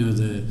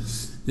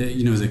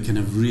 The kind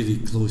of really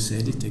close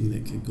editing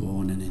that could go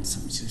on, and then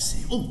somebody just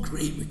say, "Oh,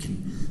 great! We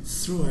can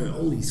throw out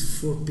all these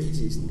 4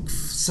 pages," and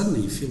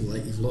suddenly you feel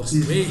like you've lost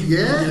weight.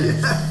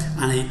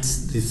 And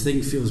the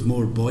thing feels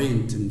more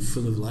buoyant and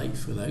full of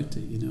life without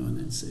it, and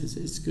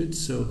it's good.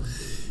 So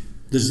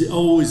there's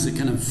always the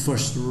kind of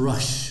first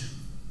rush,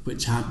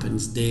 which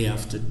happens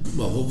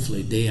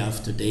hopefully day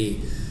after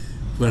day,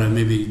 where I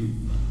maybe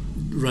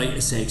write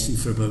a section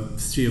for about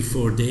 3 or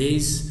 4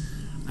 days,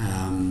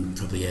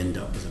 probably end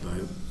up with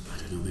about,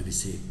 maybe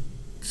say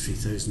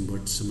 3,000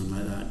 words, something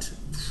like that.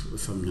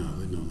 If I'm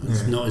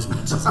not as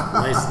much as that.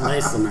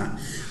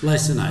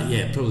 Less than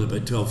that. Probably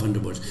about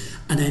 1,200 words.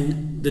 And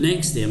then the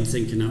next day I'm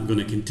thinking I'm going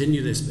to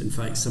continue this, but in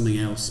fact something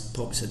else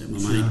pops into my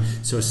mind.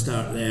 So I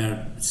start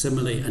there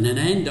similarly, and then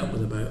I end up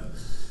with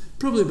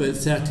probably about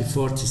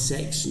 30-40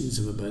 sections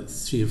of about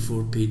 3 or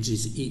 4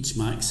 pages each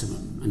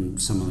maximum,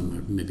 and some of them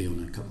are maybe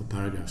only a couple of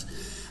paragraphs.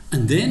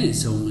 And then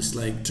it's almost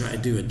like trying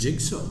to do a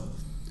jigsaw.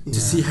 To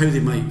see how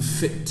they might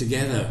fit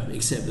together,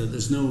 except that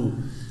there's no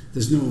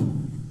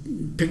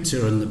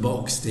picture on the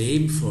box to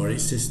aim for.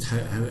 It's just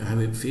how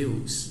it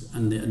feels,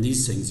 and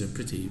these things are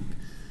pretty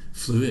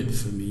fluid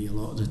for me a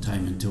lot of the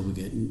time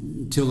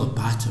until a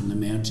pattern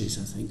emerges.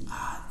 I think,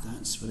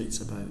 that's what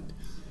it's about.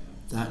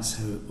 That's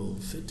how it will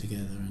fit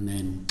together, and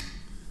then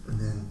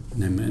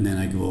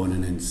I go on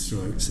and then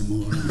throw out some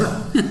more.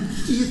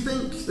 Do you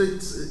think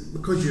that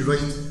because you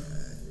write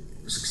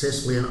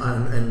successfully in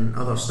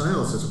other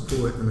styles as a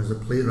poet and as a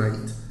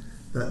playwright,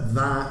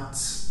 that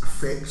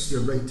affects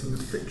your writing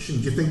of fiction?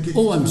 Do you think it...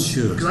 Oh, I'm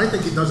sure. Because I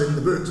think it does in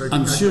the books.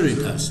 I'm sure it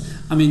does.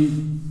 I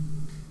mean,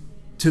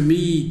 to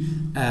me,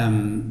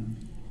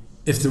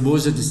 if there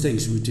was a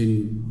distinction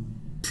between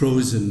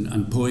prose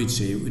and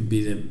poetry, it would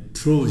be that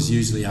prose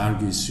usually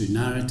argues through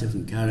narrative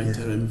and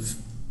character, and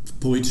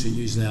poetry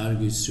usually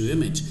argues through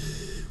image.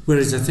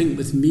 Whereas I think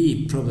with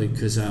me, probably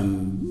because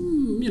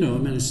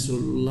it's a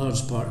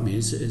large part of me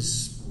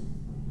is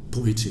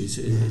poetry.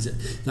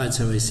 That's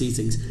how I see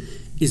things.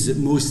 Is that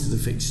most of the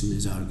fiction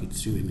is argued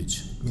through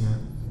image,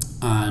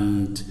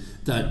 and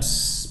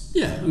that's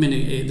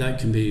that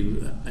can be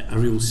a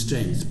real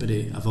strength. But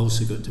I've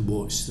also got to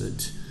watch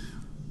that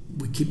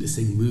we keep the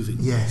thing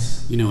moving.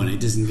 Yes. And it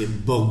doesn't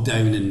get bogged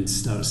down and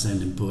start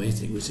sounding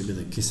poetic, which would be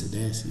the kiss of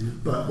death.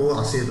 But what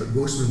I'll say about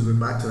Ghostman, going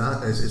back to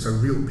that, is it's a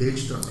real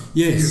page turner.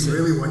 Yes. You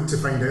really want to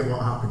find out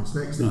what happens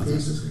next. The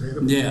pace is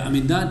incredible. Yeah, I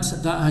mean that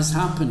has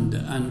happened,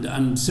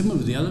 and similar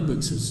with the other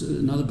books. There's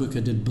another book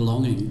I did,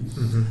 Belonging,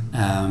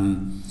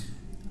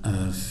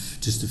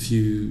 just a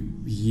few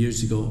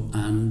years ago,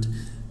 and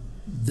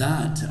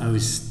that I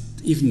was.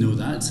 Even though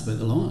that's the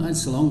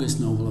longest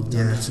novel I've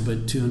done. It's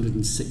about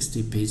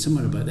 260 pages,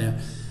 somewhere about there,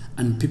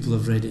 and people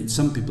have read it.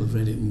 Some people have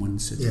read it in one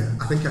sitting. Yeah,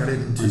 I think I read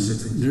it in 2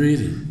 sittings.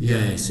 Really?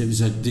 Yes, it was.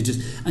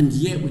 And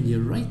yet when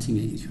you're writing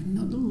it, you're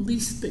not the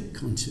least bit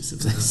conscious of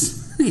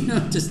this.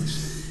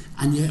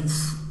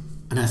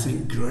 And I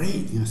think,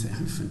 great. I think,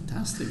 how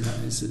fantastic that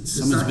is.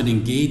 Someone's been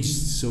engaged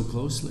so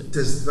closely.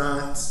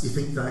 You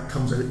think that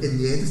comes out in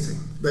the editing?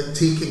 Like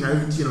taking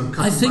out, cutting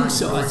I think back,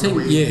 so. I think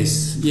away.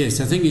 Yes.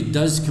 I think it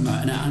does come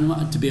out.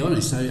 And to be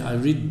honest, I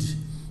read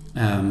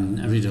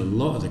a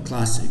lot of the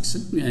classics,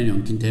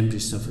 contemporary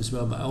stuff as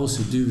well. But I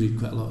also do read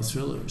quite a lot of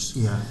thrillers.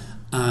 Yeah.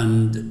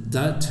 And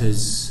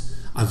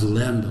I've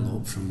learned a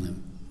lot from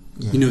them.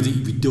 Yeah.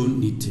 That we don't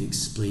need to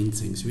explain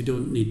things. We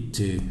don't need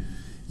to,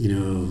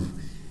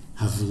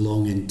 have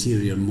long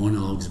interior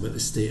monologues about the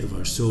state of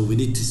our soul. We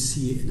need to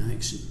see it in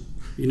action.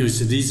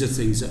 So these are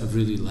things that I've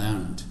really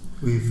learned.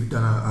 We've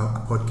done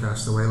a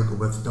podcast a while ago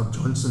with Doug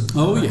Johnson.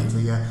 Oh,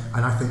 yeah.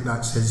 And I think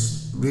that's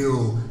his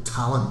real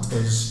talent,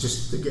 is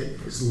just to get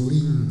this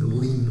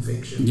lean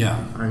fiction. Yeah.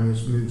 And he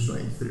just moves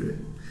right through it.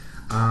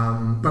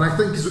 But I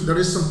think there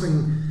is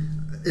something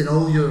in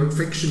all your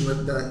fiction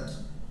that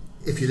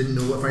if I didn't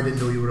know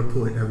you were a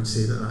poet, I would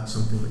say that that's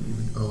something that you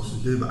would also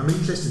do. But I'm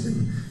interested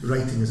in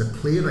writing as a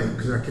playwright,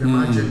 because I can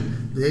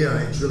imagine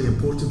it's really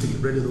important to get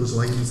rid of those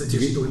lines that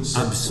just don't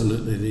sit.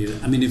 Absolutely.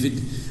 I mean,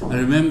 I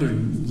remember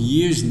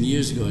years and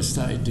years ago I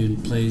started doing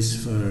plays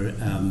for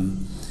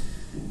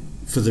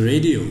the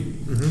radio,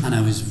 and I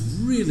was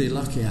really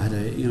lucky. I had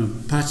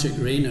Patrick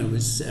Rayner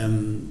was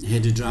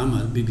head of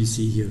drama at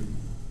BBC here,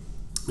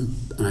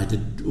 and I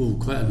did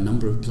quite a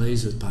number of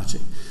plays with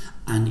Patrick,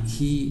 and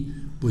he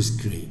was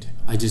great.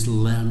 I just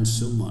learned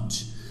so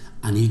much,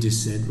 and he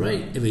just said,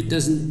 right, if it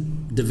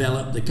doesn't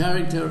develop the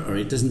character or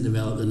it doesn't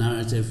develop the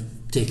narrative,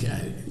 take it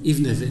out,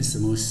 even if it's the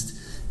most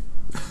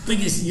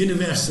biggest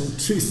universal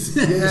truth.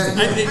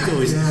 Out it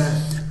goes.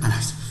 And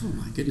I said, oh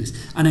my goodness.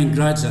 And then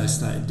gradually I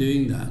started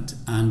doing that,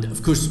 and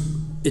of course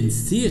in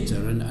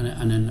theatre and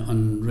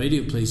on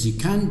radio plays you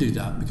can do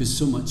that, because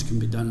so much can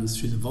be done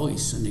through the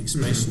voice and the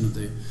expression of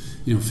the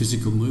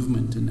physical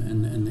movement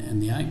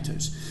and the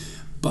actors.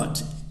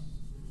 But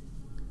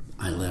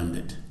I learned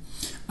it.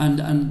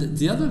 And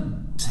the other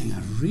thing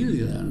I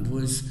really learned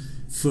was,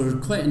 for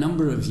quite a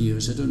number of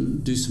years, I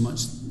don't do so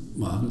much,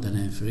 I haven't done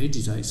it for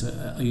ages actually,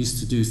 I used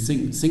to do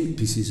think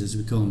pieces, as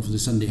we call them, for the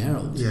Sunday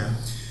Herald. Yeah.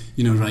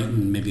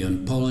 Writing maybe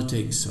on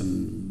politics,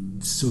 on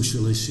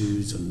social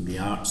issues, on the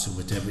arts or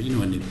whatever,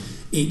 and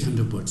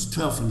 800 words,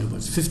 1,200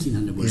 words,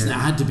 1,500 words, and it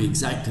had to be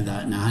exactly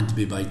that, and it had to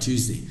be by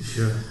Tuesday.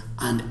 Sure.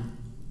 And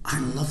I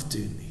loved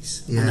doing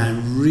these, and I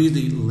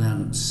really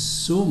learned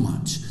so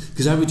much,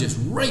 because I would just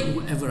write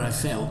whatever I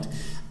felt,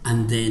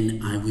 and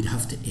then I would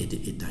have to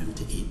edit it down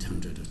to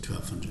 800 or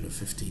 1,200 or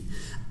 15,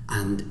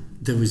 and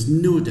there was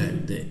no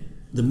doubt that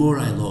the more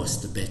I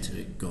lost, the better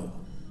it got.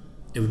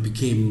 It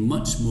became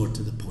much more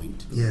to the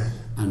point. Yeah.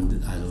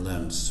 And I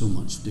learned so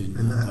much doing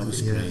that. That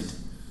was great.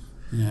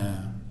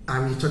 Yeah.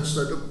 And you touched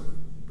on,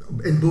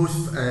 in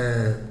both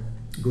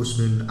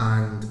Ghostmoon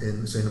and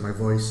in The Sound of My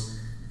Voice,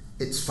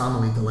 it's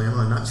family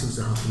dilemma, and that seems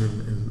to happen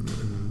in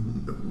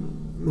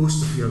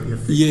most of your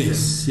fiction.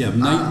 Yes, yeah.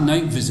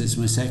 Night Visit's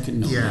my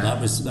second novel. Yeah.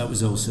 That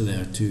was also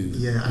there too.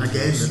 Yeah, and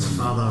again, it's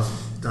father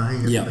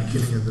dying at the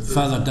beginning of the book.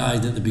 Father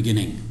died at the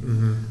beginning,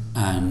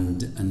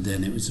 and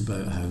then it was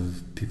about how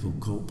people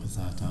cope with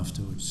that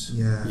afterwards.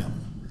 Yeah.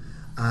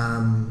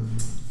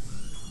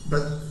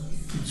 But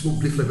you spoke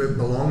briefly about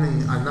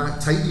belonging, and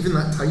that even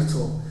that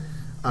title.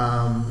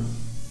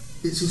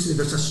 it seems to me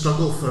there's a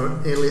struggle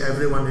for nearly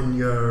everyone in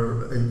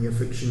your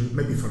fiction,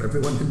 maybe for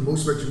everyone in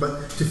most fiction,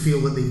 but to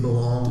feel that they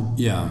belong.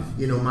 Yeah.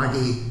 You know,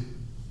 Maggie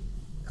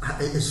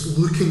is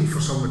looking for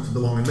somewhere to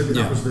belong, and maybe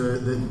that was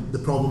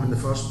the problem in the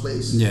first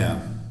place.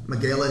 Yeah.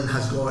 Magellan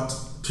has got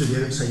to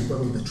the outside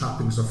world the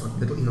trappings of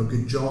a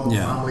good job,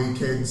 family,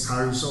 kids,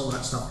 house, all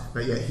that stuff,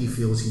 but yet he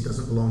feels he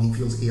doesn't belong. He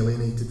feels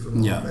alienated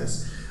from all of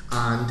this.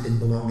 And in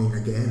belonging,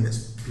 again,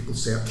 it's people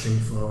searching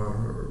for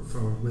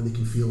where they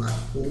can feel at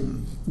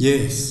home.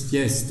 Yes,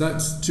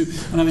 that's true.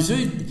 And I was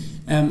very,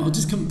 I'll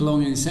just come to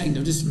belonging in a second.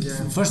 I'll just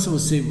first of all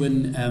say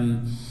when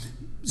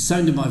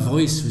Sound of My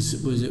Voice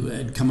it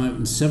had come out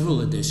in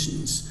several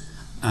editions,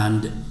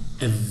 and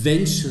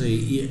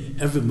eventually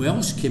Irvin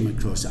Welsh came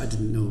across it. I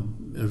didn't know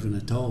Irvin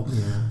at all.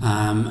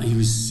 He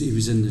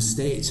was in the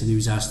States, and he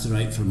was asked to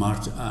write for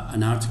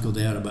an article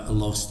there about a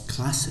lost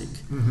classic.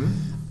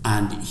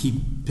 And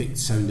he picked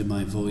Sound of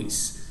My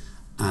Voice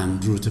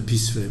and wrote a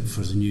piece for it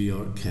for the New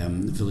York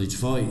Village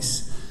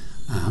Voice.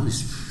 I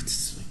was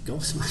just like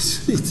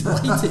gobsmacked, really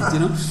delighted, you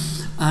know.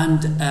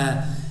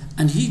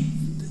 And he,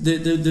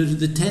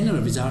 the tenor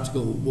of his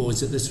article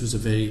was that this was a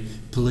very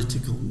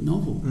political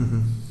novel,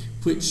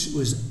 which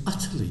was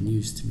utterly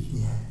news to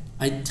me.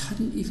 It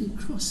hadn't even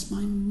crossed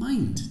my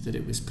mind that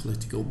it was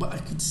political, but I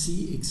could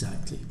see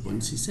exactly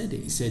once he said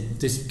it. He said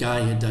this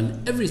guy had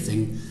done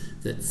everything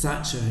that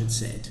Thatcher had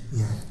said,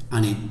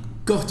 and he'd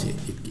got it.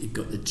 He'd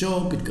got the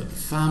job, he'd got the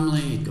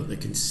family, he'd got the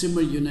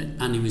consumer unit,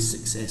 and he was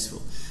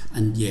successful.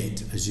 And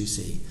yet, as you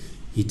say,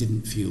 he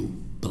didn't feel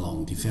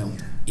belonged. He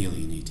felt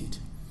alienated.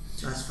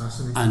 That's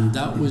fascinating. And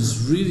that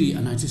was really,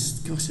 and I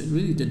just, it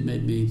really did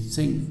make me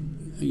think,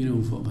 you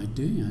know, what am I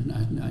doing? I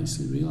hadn't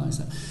actually realised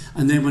that.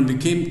 And then when we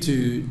came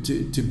to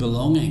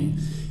belonging,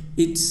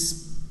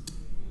 it's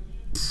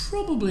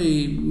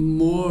probably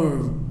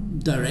more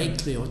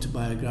directly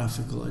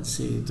autobiographical, I'd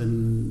say,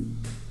 than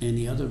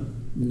any other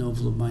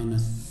novel of mine,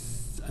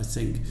 I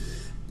think.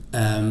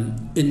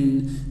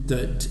 In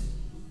that,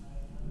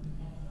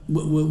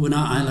 when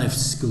I left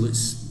school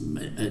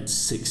at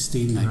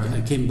 16,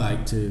 I came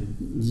back to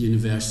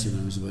university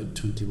when I was about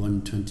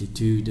 21,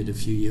 22, did a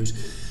few years.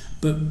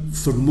 But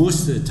for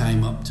most of the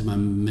time up to my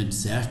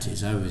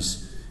mid-30s, I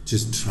was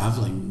just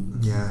travelling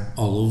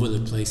all over the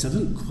place. I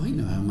don't quite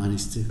know how I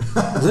managed to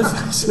live,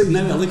 actually.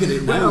 Now I look at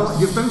it now.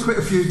 Well, you've done quite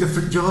a few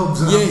different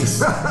jobs. Yes,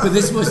 but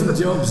this wasn't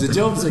jobs. The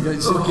jobs I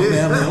got shot up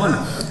early on.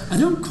 I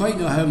don't quite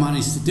know how I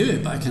managed to do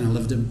it, but I kind of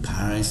lived in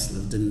Paris,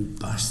 lived in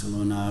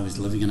Barcelona. I was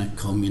living in a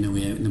commune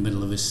away out in the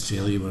middle of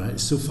Australia where I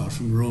was so far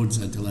from roads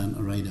I had to learn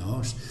to ride a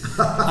horse.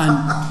 And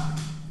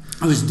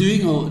I was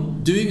doing all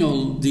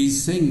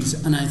these things,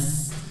 and I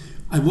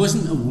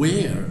wasn't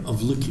aware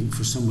of looking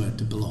for somewhere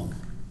to belong.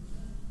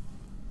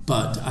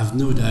 But I've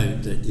no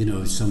doubt that, you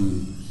know,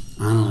 some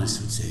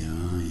analyst would say,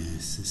 oh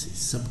yes, this is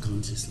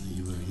subconsciously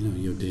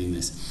you're doing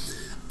this.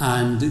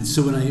 And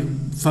so when I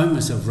found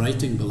myself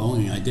writing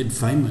belonging, I did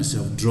find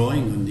myself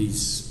drawing on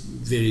these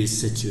various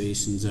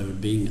situations I was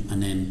being,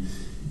 and then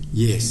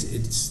yes,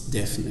 it's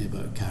definitely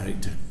about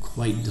character,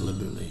 quite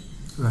deliberately.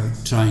 Right.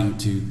 Trying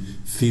to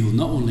feel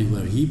not only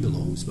where he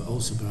belongs, but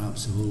also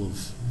perhaps the whole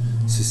of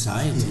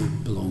society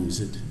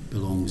belongs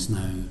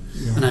now.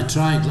 And I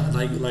tried,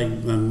 like my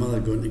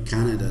mother going to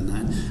Canada, and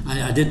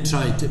I did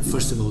try to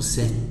first of all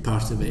set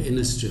part of it in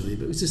Australia,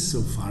 but it was just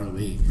so far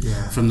away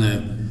from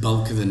the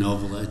bulk of the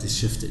novel. I had to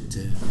shift it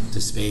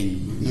to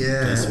Spain.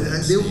 If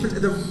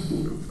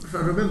I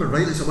remember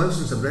right, it's a while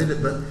since I've read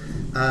it, but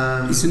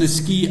it's in a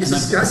ski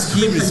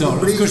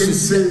resort. Of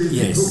course,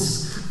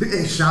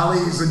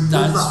 chalets and the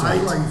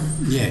high life.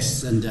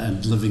 Yes, and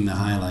living the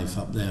high life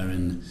up there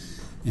in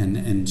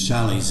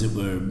chalets there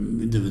were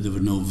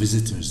no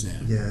visitors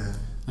there. Yeah.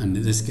 And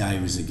this guy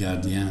was the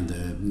gardien,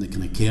 the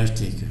kind of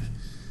caretaker,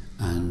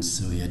 and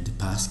so he had the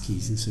pass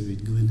keys, and so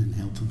he'd go in and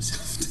help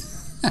himself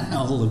to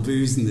all the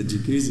booze and the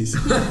jacuzzis.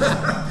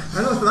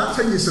 I know, but that's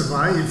how you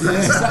survived.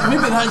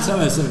 Maybe that's how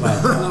I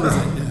survived. That was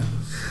it, yeah.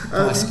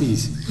 Pass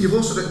keys. You've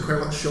also written quite a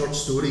lot of short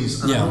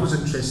stories, and I'm always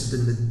interested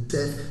in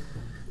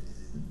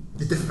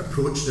the different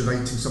approach to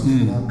writing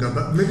something longer,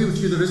 but maybe with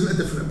you there isn't a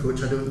different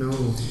approach, I don't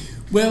know.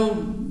 Well,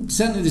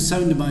 certainly The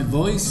Sound of My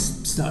Voice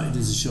started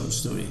as a short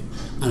story,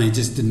 and it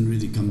just didn't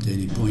really come to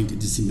any point. It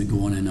just seemed to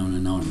go on and on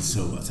and on,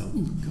 so I thought,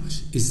 oh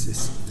gosh, is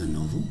this the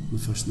novel, the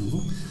first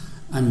novel?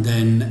 And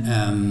then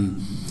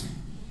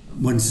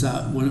once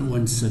I'd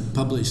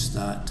published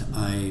that,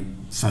 I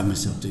found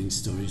myself doing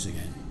stories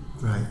again.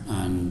 Right.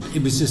 And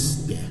it was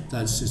just,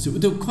 that's just it.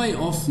 Though quite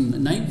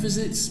often, Night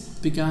Visits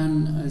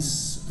began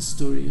as a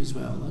story as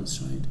well, that's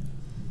right.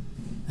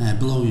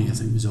 Belonging, I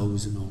think, was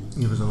always a novel.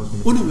 It was always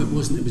Oh no, it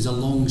wasn't. It was a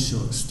long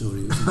short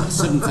story. It was about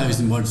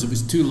 7,000 words. It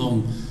was too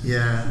long.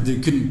 Yeah. They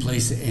couldn't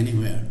place it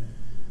anywhere.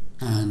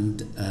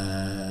 And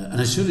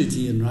I showed it to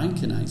Ian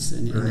Rankin,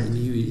 actually, and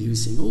he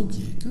was saying, oh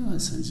yeah, God,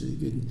 that sounds really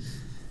good.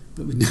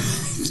 But we had no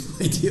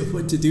idea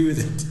what to do with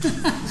it.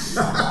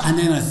 And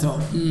then I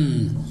thought,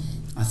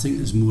 I think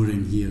there's more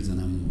in here than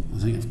I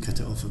think I've cut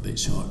it off a bit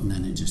short, and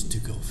then it just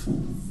took off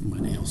and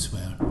went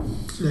elsewhere.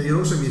 Now, you're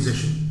also a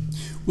musician.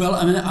 Well,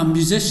 I mean, I'm a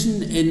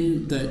musician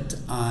in that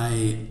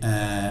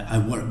I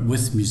work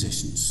with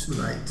musicians.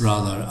 Right.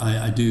 Rather,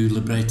 I do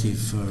libretti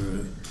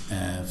for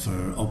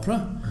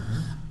opera,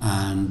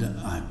 and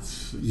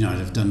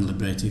I've done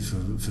libretti for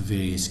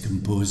various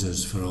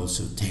composers, for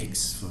also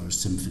texts for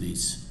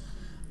symphonies,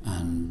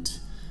 and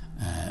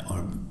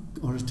or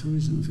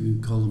oratories. I don't know if you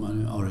can call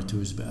them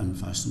oratories, a bit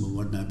unfashionable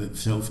word now. But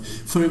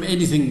for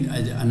anything,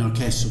 an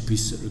orchestral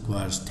piece that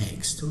requires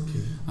text.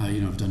 Okay.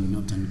 I've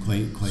done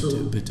quite So,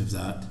 a bit of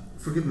that.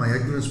 Forgive my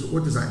ignorance, but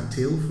what does that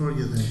entail for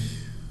you then?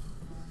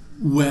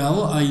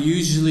 Well, I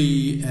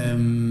usually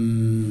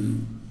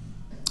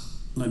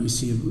let me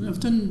see. I've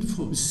done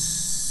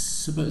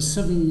about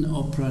 7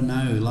 opera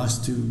now.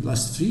 Last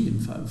 3, in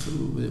fact,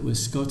 with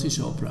Scottish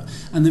opera,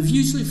 and they've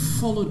usually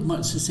followed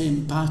much the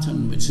same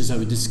pattern, which is I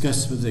would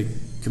discuss with the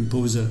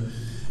composer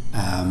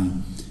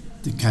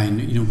the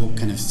kind, what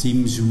kind of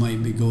themes you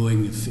might be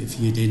going, if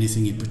you had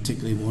anything you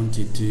particularly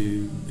wanted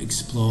to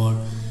explore,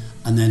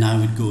 and then I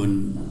would go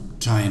and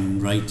try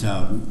and write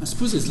out. I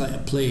suppose it's like a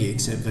play,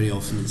 except very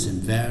often it's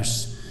in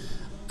verse.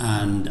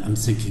 And I'm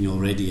thinking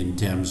already in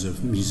terms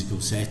of musical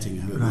setting,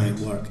 how it might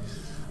work.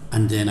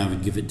 And then I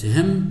would give it to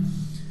him,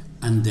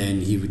 and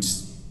then he would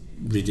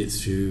read it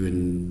through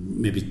and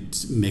maybe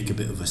make a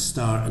bit of a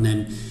start. And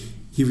then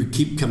he would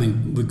keep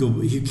coming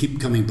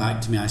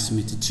back to me, asking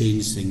me to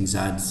change things,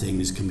 add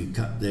things. Can we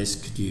cut this?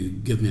 Could you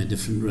give me a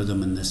different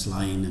rhythm in this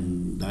line,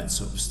 and that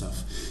sort of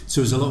stuff. So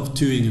it was a lot of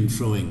toing and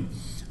froing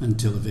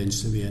until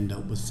eventually we end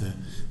up with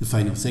the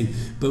final thing.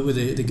 But with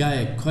the guy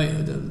I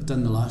quite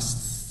done the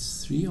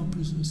last 3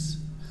 operas with,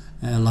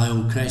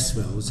 Lyle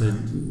Cresswell, was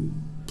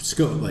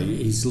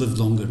he's lived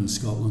longer in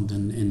Scotland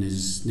than in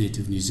his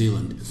native New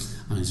Zealand,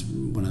 and is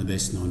one of the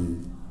best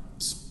known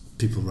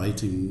people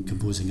writing,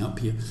 composing up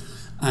here.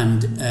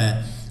 And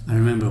I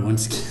remember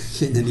once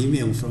getting an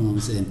email from him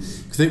saying,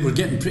 because we're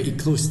getting pretty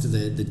close to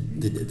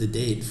the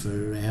date for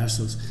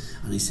rehearsals,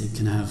 and he said,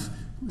 can I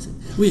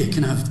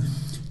have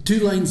 2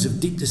 lines of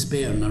deep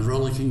despair and a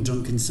rollicking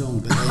drunken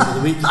song by the end of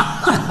the week. So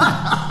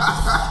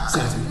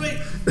I said,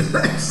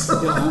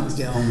 right,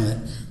 get on with it.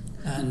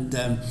 And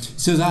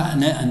so that,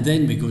 and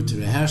then we go to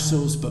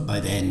rehearsals, but by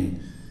then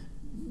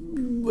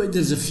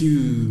there's a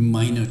few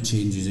minor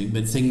changes,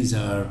 but things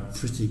are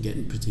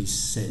getting pretty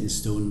set in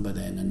stone by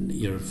then, and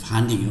you're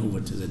handing it over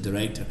to the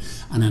director,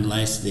 and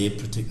unless they're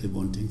particularly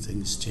wanting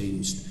things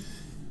changed,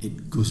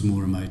 it goes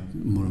more and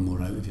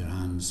more out of your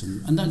hands,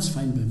 and that's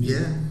fine by me.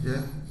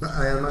 Yeah. But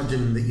I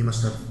imagine that you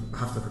must have to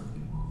have a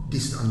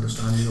decent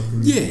understanding of the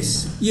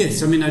music.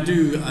 Yes. I mean, I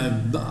do.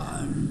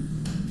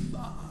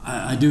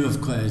 I do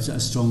have quite a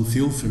strong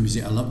feel for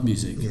music. I love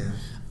music. Yeah.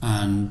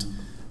 And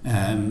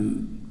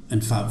in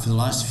fact, for the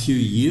last few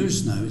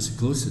years now, it's the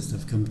closest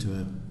I've come to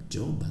a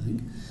job, I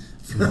think,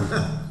 for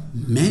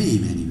many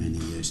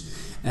years.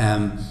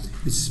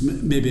 It's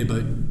maybe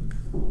about.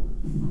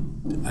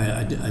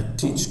 I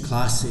teach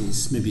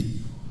classes, maybe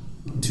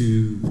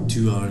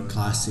 2-hour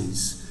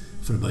classes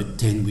for about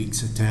 10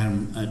 weeks a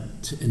term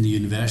in the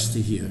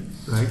university here,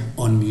 right,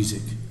 on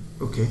music.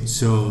 Okay.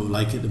 So,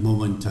 like at the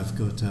moment, I've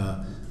got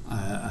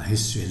a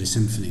history of the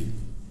symphony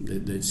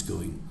that's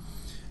going,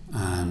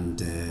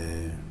 and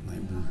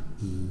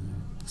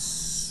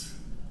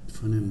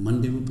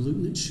Monday we'll be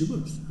looking at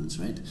Schubert. That's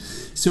right.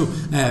 So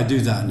I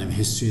do that, and I have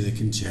history of the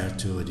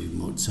concerto. I do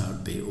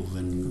Mozart,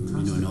 Beethoven,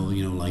 and all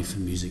life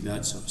and music,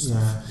 that sort of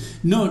stuff.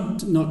 Yeah.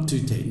 Not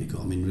too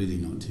technical. I mean, really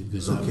not too,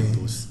 because that would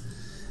both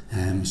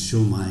show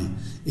my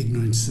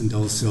ignorance, and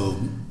also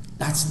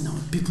that's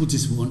not. People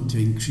just want to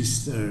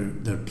increase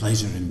their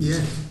pleasure in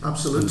music. Yeah,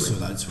 absolutely. And so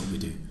that's what we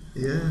do.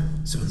 Yeah.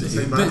 So a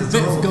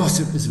bit of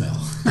gossip as well.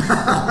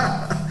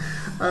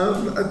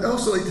 I'd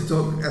also like to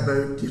talk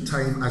about your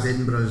time as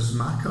Edinburgh's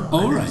Macker.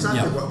 Right,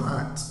 exactly what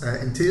that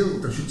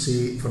entailed. I should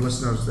say for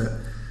listeners that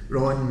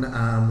Ron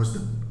was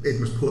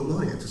Edinburgh's Poet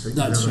Laureate.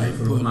 That's right,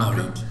 Poet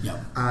Laureate.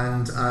 Yeah.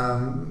 And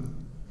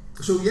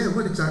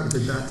what exactly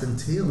did that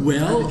entail?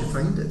 Well, how did you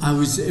find it?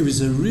 It was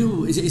a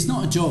real. It's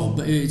not a job,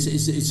 but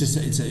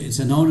it's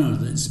an honour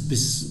that's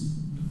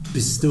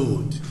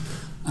bestowed,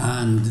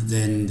 and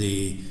then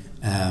a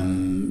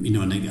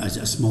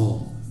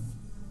small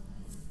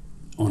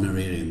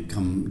honorarium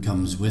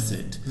comes with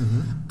it,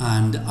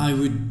 and I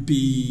would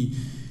be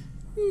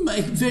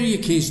very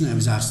occasionally I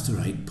was asked to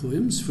write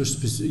poems for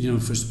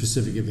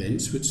specific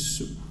events,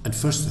 which at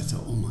first I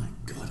thought, oh my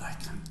God, I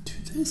can't do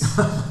this.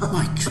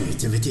 My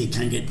creativity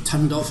can get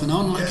turned off and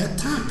on like a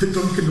tap. The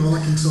drunken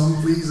rollicking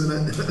song, please, in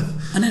it.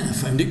 And then I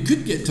found it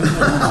could get turned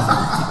on,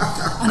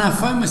 and I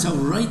found myself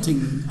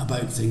writing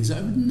about things that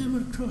I would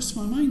never cross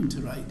my mind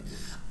to write.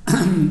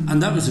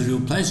 And that was a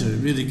real pleasure. It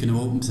really kind of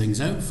opened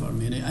things out for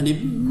me, and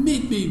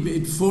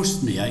it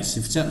forced me,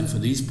 actually, certainly for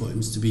these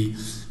poems, to be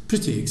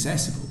pretty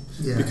accessible,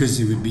 because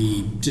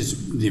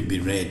they'd be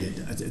read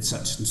at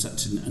such and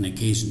such an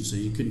occasion, so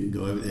you couldn't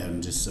go out there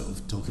and just sort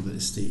of talk about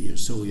the state of your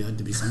soul. You had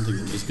to be something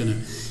that was going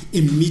to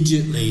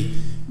immediately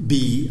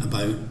be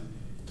about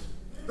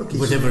Okay,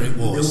 whatever so it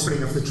was. The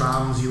opening of the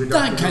trams, you would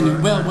That kind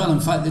of, well, in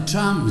fact, the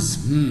trams.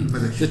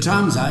 The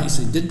trams, I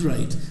actually did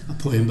write a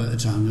poem about the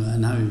tram,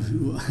 and I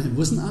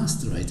wasn't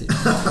asked to write it.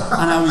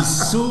 And I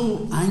was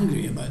so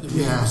angry about the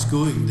way it was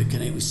going.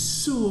 It was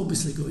so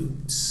obviously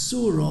going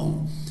so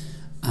wrong.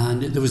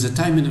 And there was a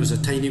time when there was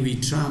a tiny wee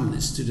tram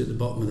that stood at the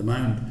bottom of the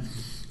mound.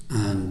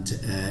 And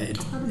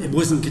it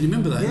wasn't, can you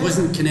remember that? Yeah. It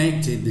wasn't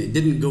connected, it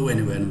didn't go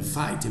anywhere. In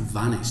fact, it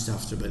vanished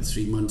after about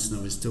 3 months, and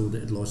I was told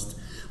it had lost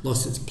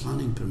its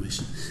planning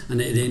permission,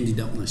 and it had ended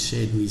up in a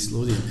shed in East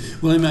Lothian.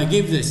 Well, I mean, I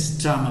gave this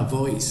tram a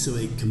voice, so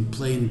it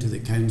complained to the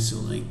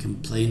council, and it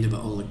complained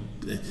about all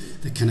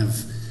the kind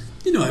of,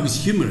 it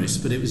was humorous,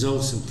 but it was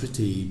also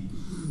pretty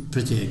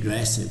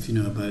aggressive,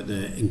 about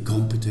the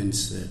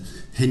incompetence, the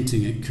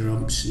hinting at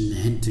corruption,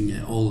 hinting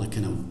at all the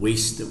kind of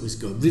waste that was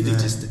going, really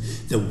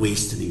just the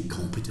waste and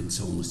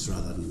incompetence almost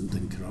rather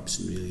than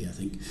corruption, really, I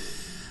think.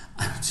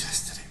 And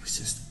it was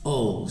just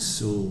all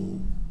so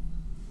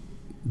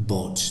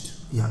botched.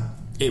 Yeah.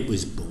 It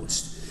was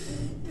botched.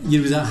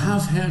 I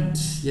have heard,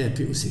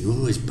 people say,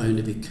 it's bound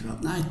to be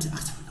corrupt. I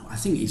don't know. I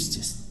think it's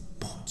just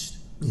botched.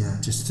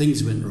 Yeah. Just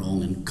things went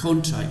wrong, and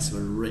contracts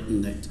were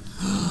written that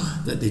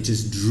they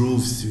just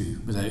drove through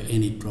without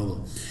any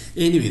problem.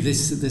 Anyway,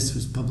 this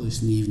was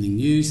published in the Evening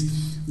News,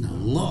 and a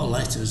lot of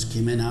letters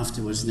came in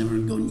afterwards, and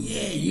everyone going,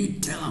 you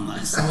tell them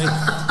that's the way.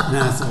 And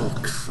I thought,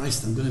 oh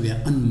Christ, I'm going to be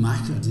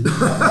unmackered.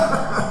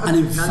 And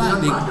in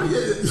fact,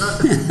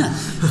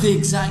 the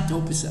exact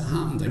opposite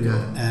happened.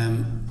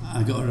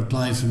 I got a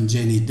reply from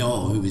Jenny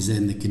Daw, who was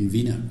then the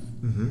convener,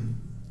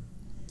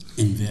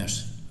 in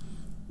verse.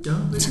 Yeah,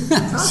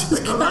 fantastic.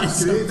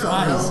 That's great.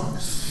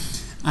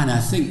 And I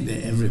think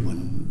that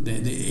everyone,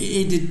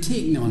 it had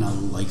taken on a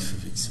life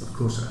of its own. Of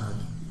course it had.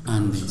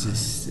 And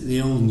they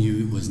all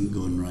knew it wasn't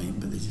going right,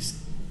 but they just...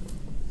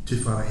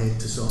 Too far ahead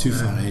to stop it. Too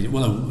far ahead.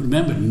 Well, I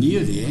remember near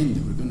the end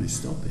they were going to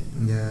stop it.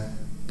 Yeah.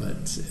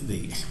 But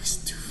it was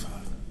too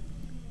far.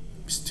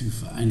 It was too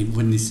far. And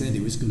when they said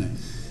it was going to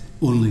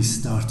only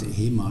start at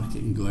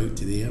Haymarket and go out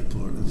to the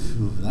airport,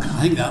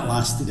 I think that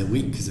lasted a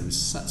week because there was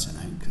such an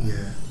outcry.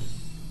 Yeah.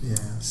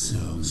 Yeah. So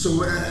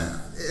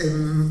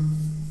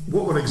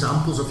what were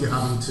examples of you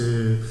having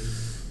to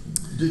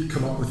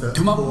come up with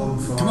come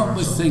up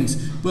with things?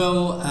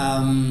 Well,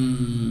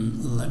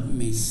 let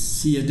me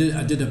see.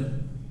 I did a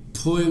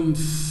poem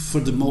for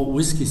the Malt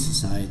Whisky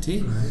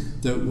Society.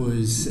 Right. That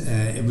was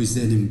it was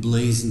then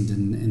emblazoned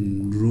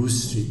in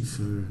Rose Street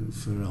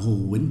for a whole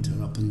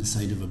winter up on the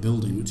side of a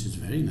building, which is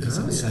very nice.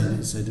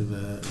 Outside of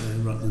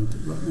Rutland,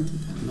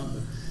 not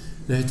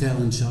the hotel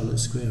in Charlotte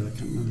Square. I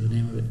can't remember the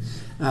name of it.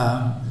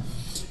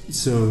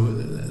 So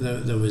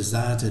there was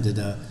that. I did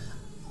a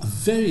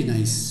very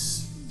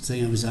nice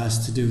thing I was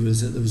asked to do.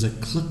 Was that there was a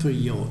clipper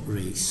yacht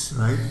race,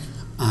 right?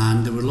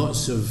 And there were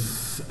lots of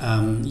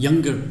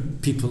younger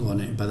people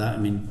on it. By that I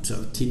mean sort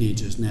of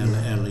teenagers in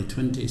early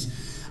 20s,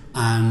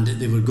 and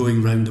they were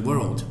going round the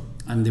world,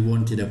 and they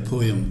wanted a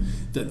poem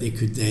that they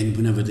could then,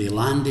 whenever they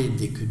landed,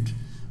 they could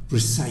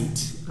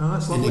recite in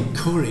a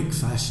choric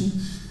fashion.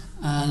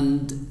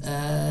 And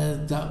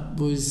that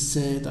was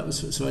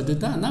so I did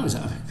that, and that was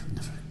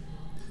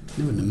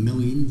never in a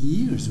million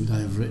years would I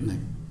have written a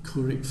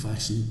choric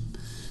fashion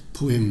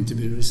poem to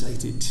be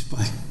recited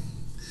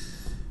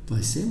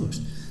by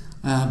sailors,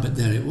 but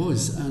there it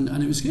was, and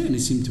it was good, and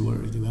it seemed to work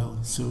really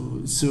well.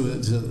 So there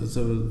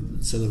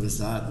was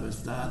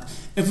that.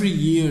 Every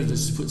year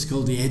there's what's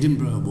called the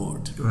Edinburgh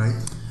Award, right?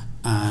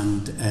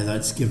 And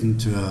that's given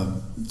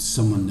to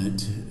someone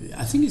that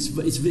I think it's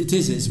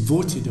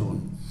voted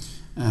on.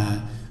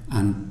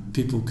 And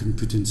people can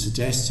put in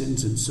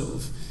suggestions and sort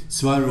of.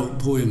 So I wrote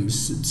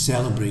poems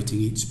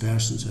celebrating each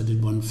person. So I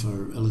did one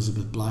for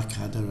Elizabeth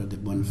Blackadder, I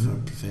did one for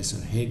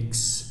Professor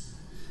Higgs,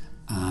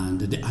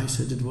 and I did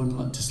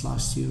one just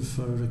last year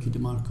for Ricky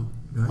DeMarco.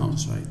 Right. Oh,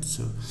 that's right.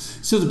 So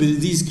there'll be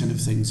these kind of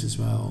things as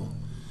well.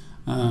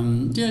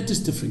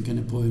 Just different kind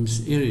of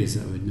poems, areas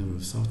that I would never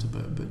have thought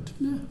about, but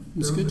it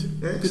was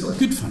good.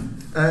 Good fun.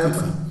 Good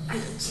fun.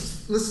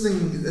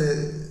 Listening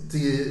to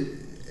you,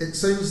 it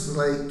sounds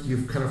like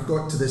you've kind of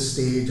got to this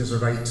stage as a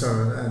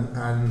writer,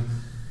 and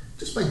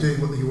just by doing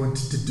what you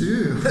wanted to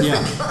do, I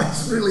think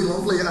that's really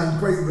lovely and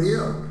quite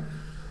rare.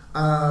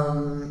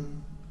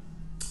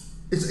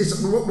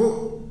 It's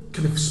what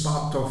kind of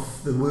sparked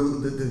off the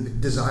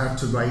desire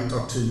to write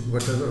or to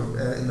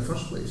whatever in the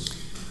first place?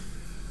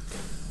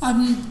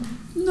 I'm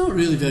not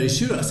really very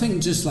sure. I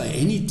think just like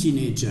any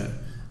teenager,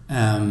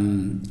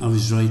 I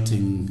was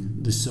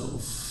writing the sort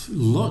of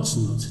lots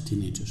and lots of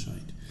teenagers write.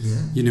 Yeah.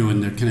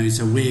 And they're it's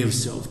a way of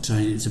sort of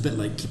trying. It's a bit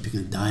like keeping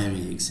a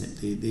diary, except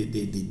they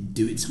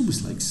do. It's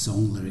almost like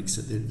song lyrics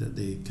that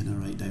they kind of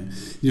write down.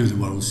 The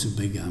world's so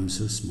big, I'm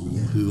so small.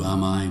 Yeah. Who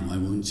am I? Why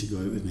won't you go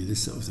out with me?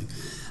 This sort of thing.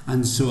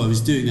 And so I was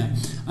doing that,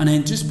 and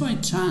then just by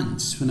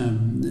chance, when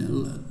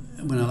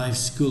I left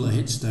school, I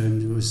hitched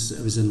down. I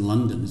was in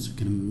London. It was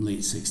kind of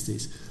late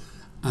 60s,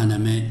 and I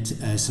met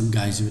some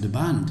guys who had a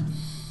band,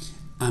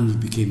 and we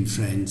became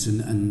friends.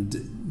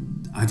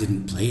 And I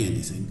didn't play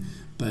anything.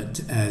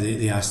 But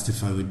they asked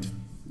if I would,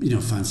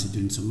 fancy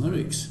doing some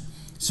lyrics.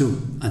 So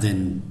I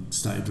then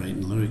started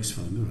writing lyrics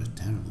for them. We were a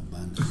terrible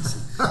band.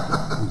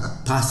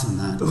 Passing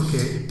that.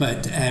 Okay.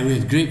 But we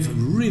had great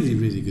fun, really,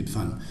 really good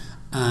fun.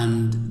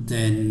 And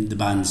then the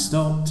band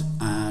stopped,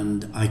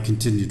 and I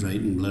continued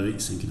writing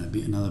lyrics, thinking I'd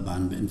be another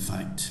band. But in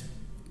fact,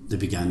 I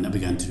began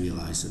to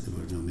realise that they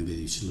were, maybe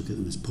they should look at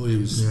them as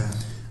poems. Yeah.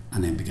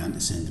 And then began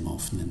to send them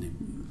off, and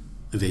then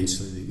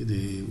eventually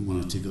the one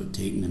or two got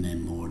taken, and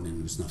then more, and then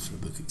there was enough for a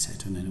book,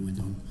 etc. And then it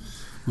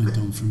went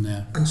on from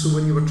there. And so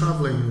when you were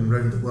travelling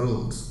around the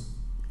world,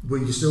 were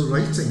you still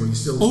writing? Were you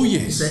still? Oh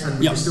yes. And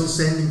were you still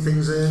sending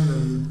things in?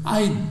 And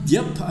I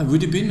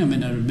would have been. I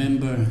mean, I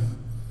remember.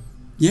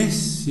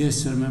 Yes,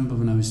 I remember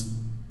when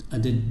I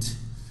did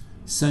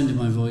Sound of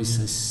My Voice.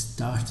 I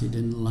started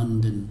in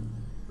London,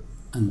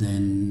 and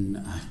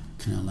then I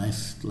kind of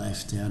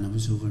left there, and I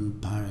was over in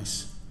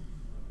Paris.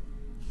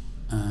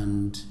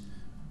 And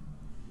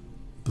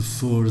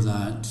before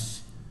that,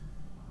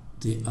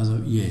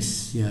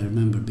 I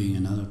remember being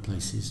in other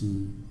places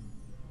and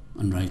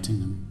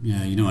writing, and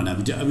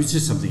and it was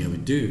just something I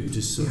would do,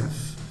 just sort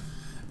of.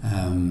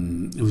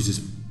 It was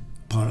just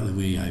part of the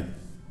way I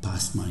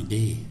passed my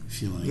day,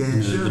 if you like.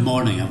 Sure. The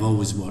morning I've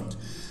always worked,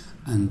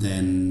 and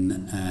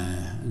then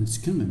and it's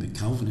kind of maybe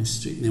Calvinist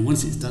Street, and then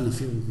once it's done, I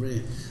feel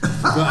ready.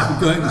 I can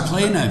go out and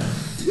play now.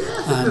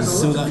 Yeah, and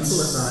so that's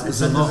like that.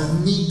 There's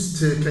a need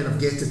to kind of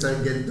get it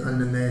out, get it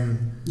done, and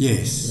then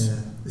yes. Yeah,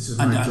 this is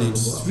my and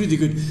it's really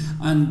good.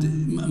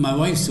 And my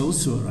wife's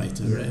also a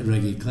writer,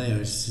 Reggie Clare.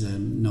 She's a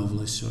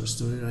novelist, short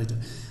story writer,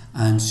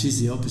 and she's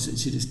the opposite.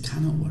 She just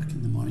cannot work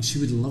in the morning. She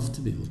would love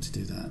to be able to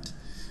do that,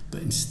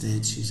 but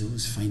instead she's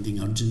always finding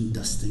urgent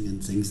dusting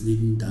and things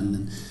needing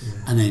done,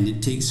 and then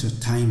it takes her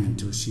time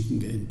until she can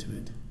get into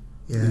it.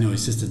 Yeah.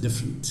 It's just a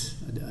different,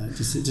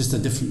 just a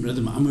different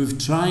rhythm. And we've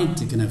tried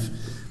to kind of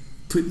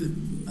put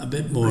a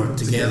bit more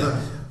together.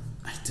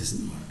 It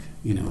doesn't work.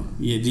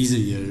 These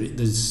are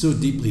they're so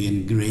deeply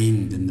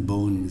ingrained in the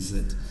bones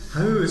that.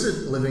 How is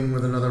it living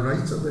with another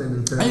writer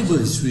then?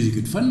 It's really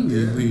good fun.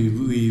 Yeah.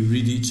 We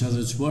read each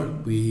other's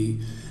work.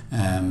 We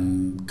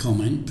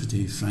comment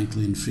pretty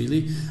frankly and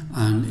freely,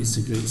 and it's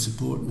a great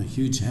support and a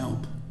huge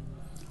help.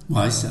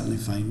 Well, I certainly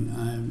find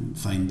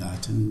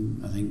that,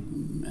 and I think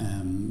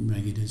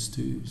Reggie does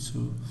too.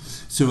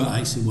 So it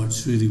actually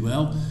works really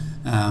well.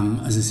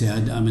 As I say,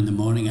 I'm in the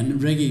morning,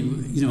 and Reggie,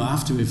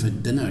 after we've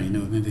had dinner,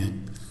 maybe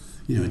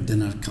had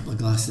dinner, a couple of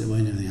glasses of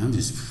wine and everything, I'm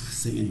just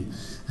thinking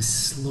a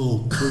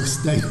slow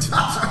coast down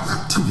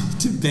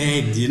to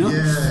bed,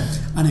 Yeah.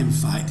 And in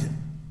fact,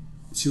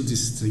 she'll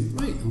just think,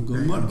 right, I'll go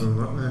and work.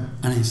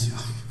 And it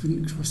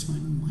wouldn't cross my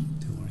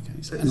mind to work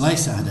out.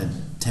 Unless I had a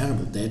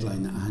terrible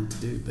deadline that I had to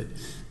do, but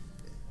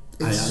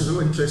it's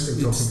so interesting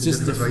talking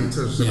to different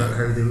writers about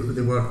how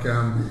they work.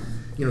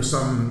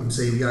 Some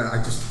say,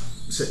 I just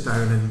sit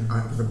down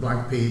and with a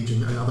blank page,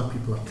 and other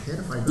people are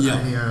terrified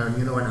that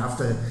and have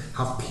to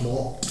have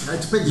plot.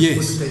 It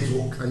depends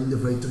what kind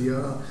of writer you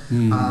are.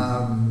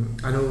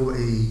 I know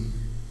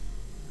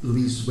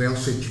Louise Welsh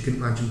said she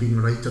couldn't imagine being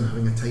a writer and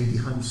having a tidy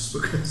house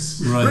because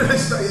it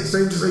sounds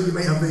as though you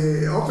might have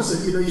the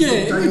opposite.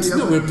 It's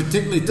not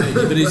particularly tidy,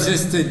 but it's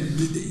just that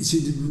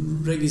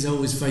Reggie's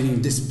always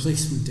finding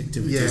displacement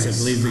activities, I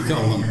believe we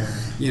call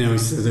them.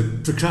 So the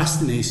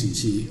procrastination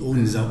she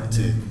owns up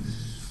to.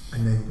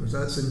 And then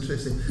that's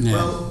interesting. Yeah.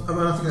 Well,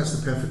 I think that's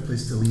the perfect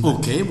place to leave it.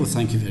 Okay, well,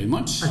 thank you very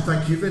much. And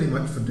thank you very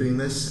much for doing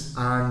this,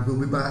 and we'll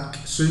be back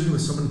soon with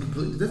someone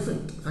completely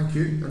different. Thank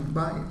you, and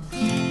bye.